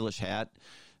stylish hat,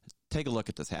 take a look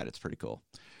at this hat. It's pretty cool.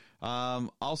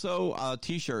 Also,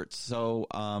 T-shirts. So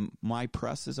my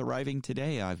press is arriving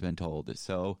today, I've been told.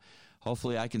 So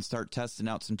hopefully I can start testing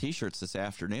out some T-shirts this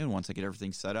afternoon once I get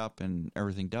everything set up and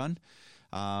everything done,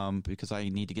 because I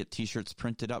need to get T-shirts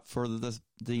printed up for the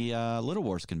Little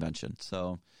Wars convention.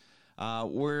 So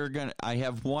I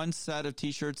have one set of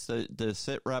T-shirts, the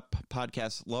Sit Rep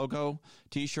podcast logo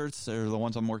T-shirts. They're the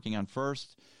ones I'm working on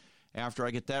first. After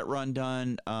I get that run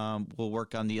done, we'll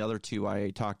work on the other two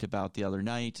I talked about the other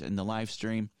night in the live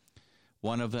stream.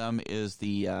 One of them is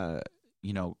the,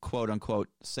 quote unquote,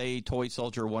 say toy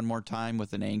soldier one more time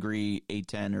with an angry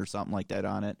A10 or something like that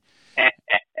on it.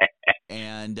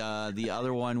 And the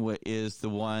other one is the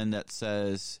one that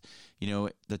says,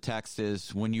 the text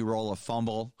is when you roll a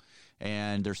fumble.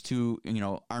 And there's two,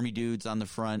 army dudes on the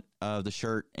front of the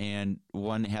shirt, and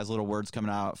one has little words coming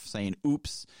out saying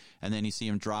 "oops," and then you see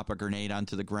him drop a grenade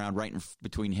onto the ground right in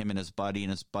between him and his buddy,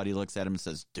 and his buddy looks at him and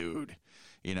says, "Dude,"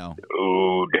 Dude.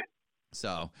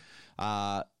 So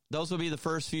those will be the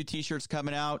first few T-shirts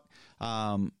coming out.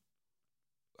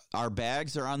 Our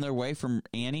bags are on their way from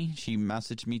Annie. She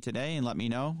messaged me today and let me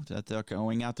know that they're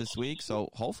going out this week. So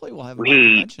hopefully we'll have a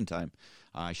convention time.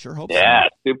 I sure hope so. Yeah,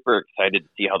 super excited to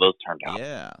see how those turned out.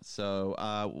 Yeah,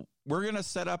 so we're going to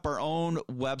set up our own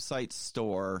website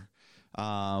store,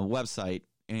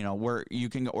 where you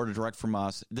can order direct from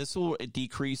us. This will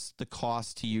decrease the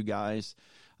cost to you guys.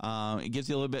 It gives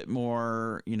you a little bit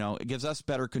more, it gives us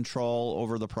better control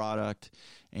over the product,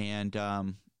 and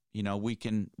we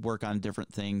can work on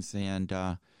different things, and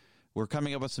we're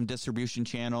coming up with some distribution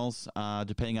channels,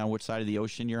 depending on which side of the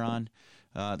ocean you're on,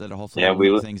 that'll hopefully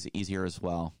make things easier as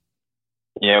well.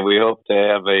 Yeah, we hope to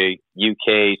have a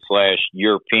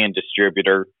UK/European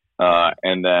distributor,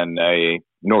 and then a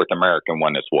North American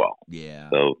one as well. Yeah.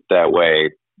 So that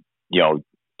way,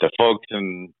 the folks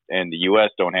in the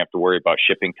US don't have to worry about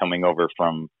shipping coming over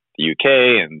from the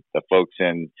UK, and the folks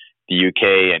in the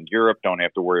UK and Europe don't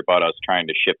have to worry about us trying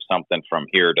to ship something from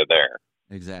here to there.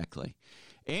 Exactly.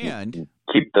 And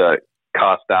keep the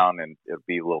cost down, and it'll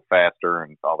be a little faster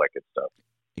and all that good stuff.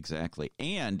 Exactly.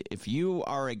 And if you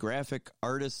are a graphic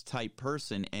artist type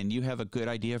person and you have a good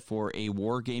idea for a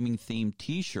wargaming themed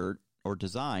T-shirt or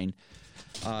design,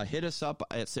 hit us up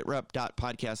at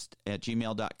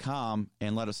sitrep.podcast@gmail.com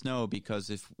and let us know, because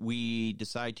if we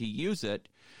decide to use it,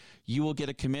 you will get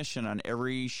a commission on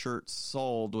every shirt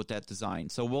sold with that design.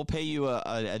 So we'll pay you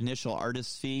an initial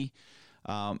artist fee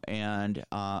and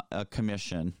a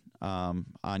commission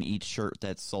on each shirt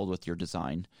that's sold with your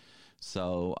design.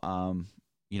 So,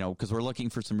 because we're looking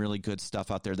for some really good stuff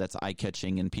out there that's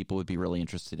eye-catching and people would be really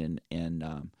interested in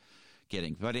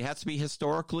getting. But it has to be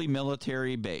historically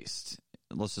military-based.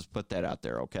 Let's just put that out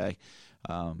there, okay? It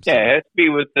has to be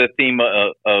with the theme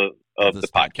of the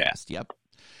podcast. Yep.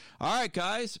 All right,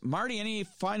 guys. Marty, any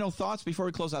final thoughts before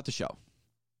we close out the show?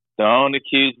 Don't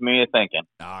accuse me of thinking.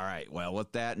 All right. Well,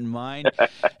 with that in mind,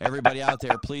 everybody out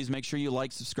there, please make sure you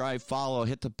like, subscribe, follow,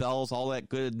 hit the bells, all that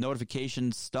good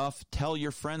notification stuff. Tell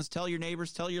your friends, tell your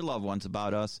neighbors, tell your loved ones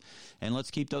about us. And let's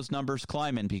keep those numbers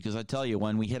climbing, because I tell you,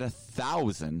 when we hit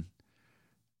 1,000,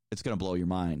 it's going to blow your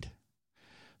mind.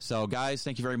 So, guys,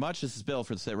 thank you very much. This is Bill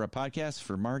for the Sit Rep Podcast,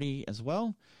 for Marty as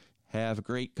well. Have a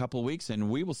great couple of weeks, and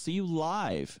we will see you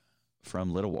live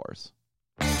from Little Wars.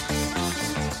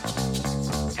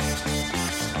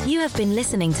 You have been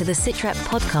listening to the Sit Rep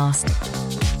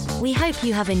Podcast. We hope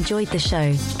you have enjoyed the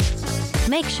show.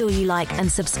 Make sure you like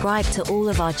and subscribe to all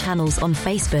of our channels on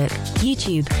Facebook,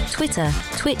 YouTube, Twitter,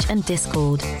 Twitch, and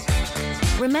Discord.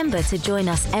 Remember to join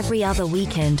us every other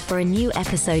weekend for a new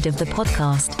episode of the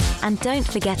podcast, and don't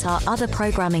forget our other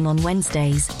programming on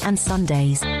Wednesdays and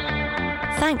Sundays.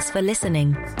 Thanks for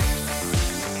listening.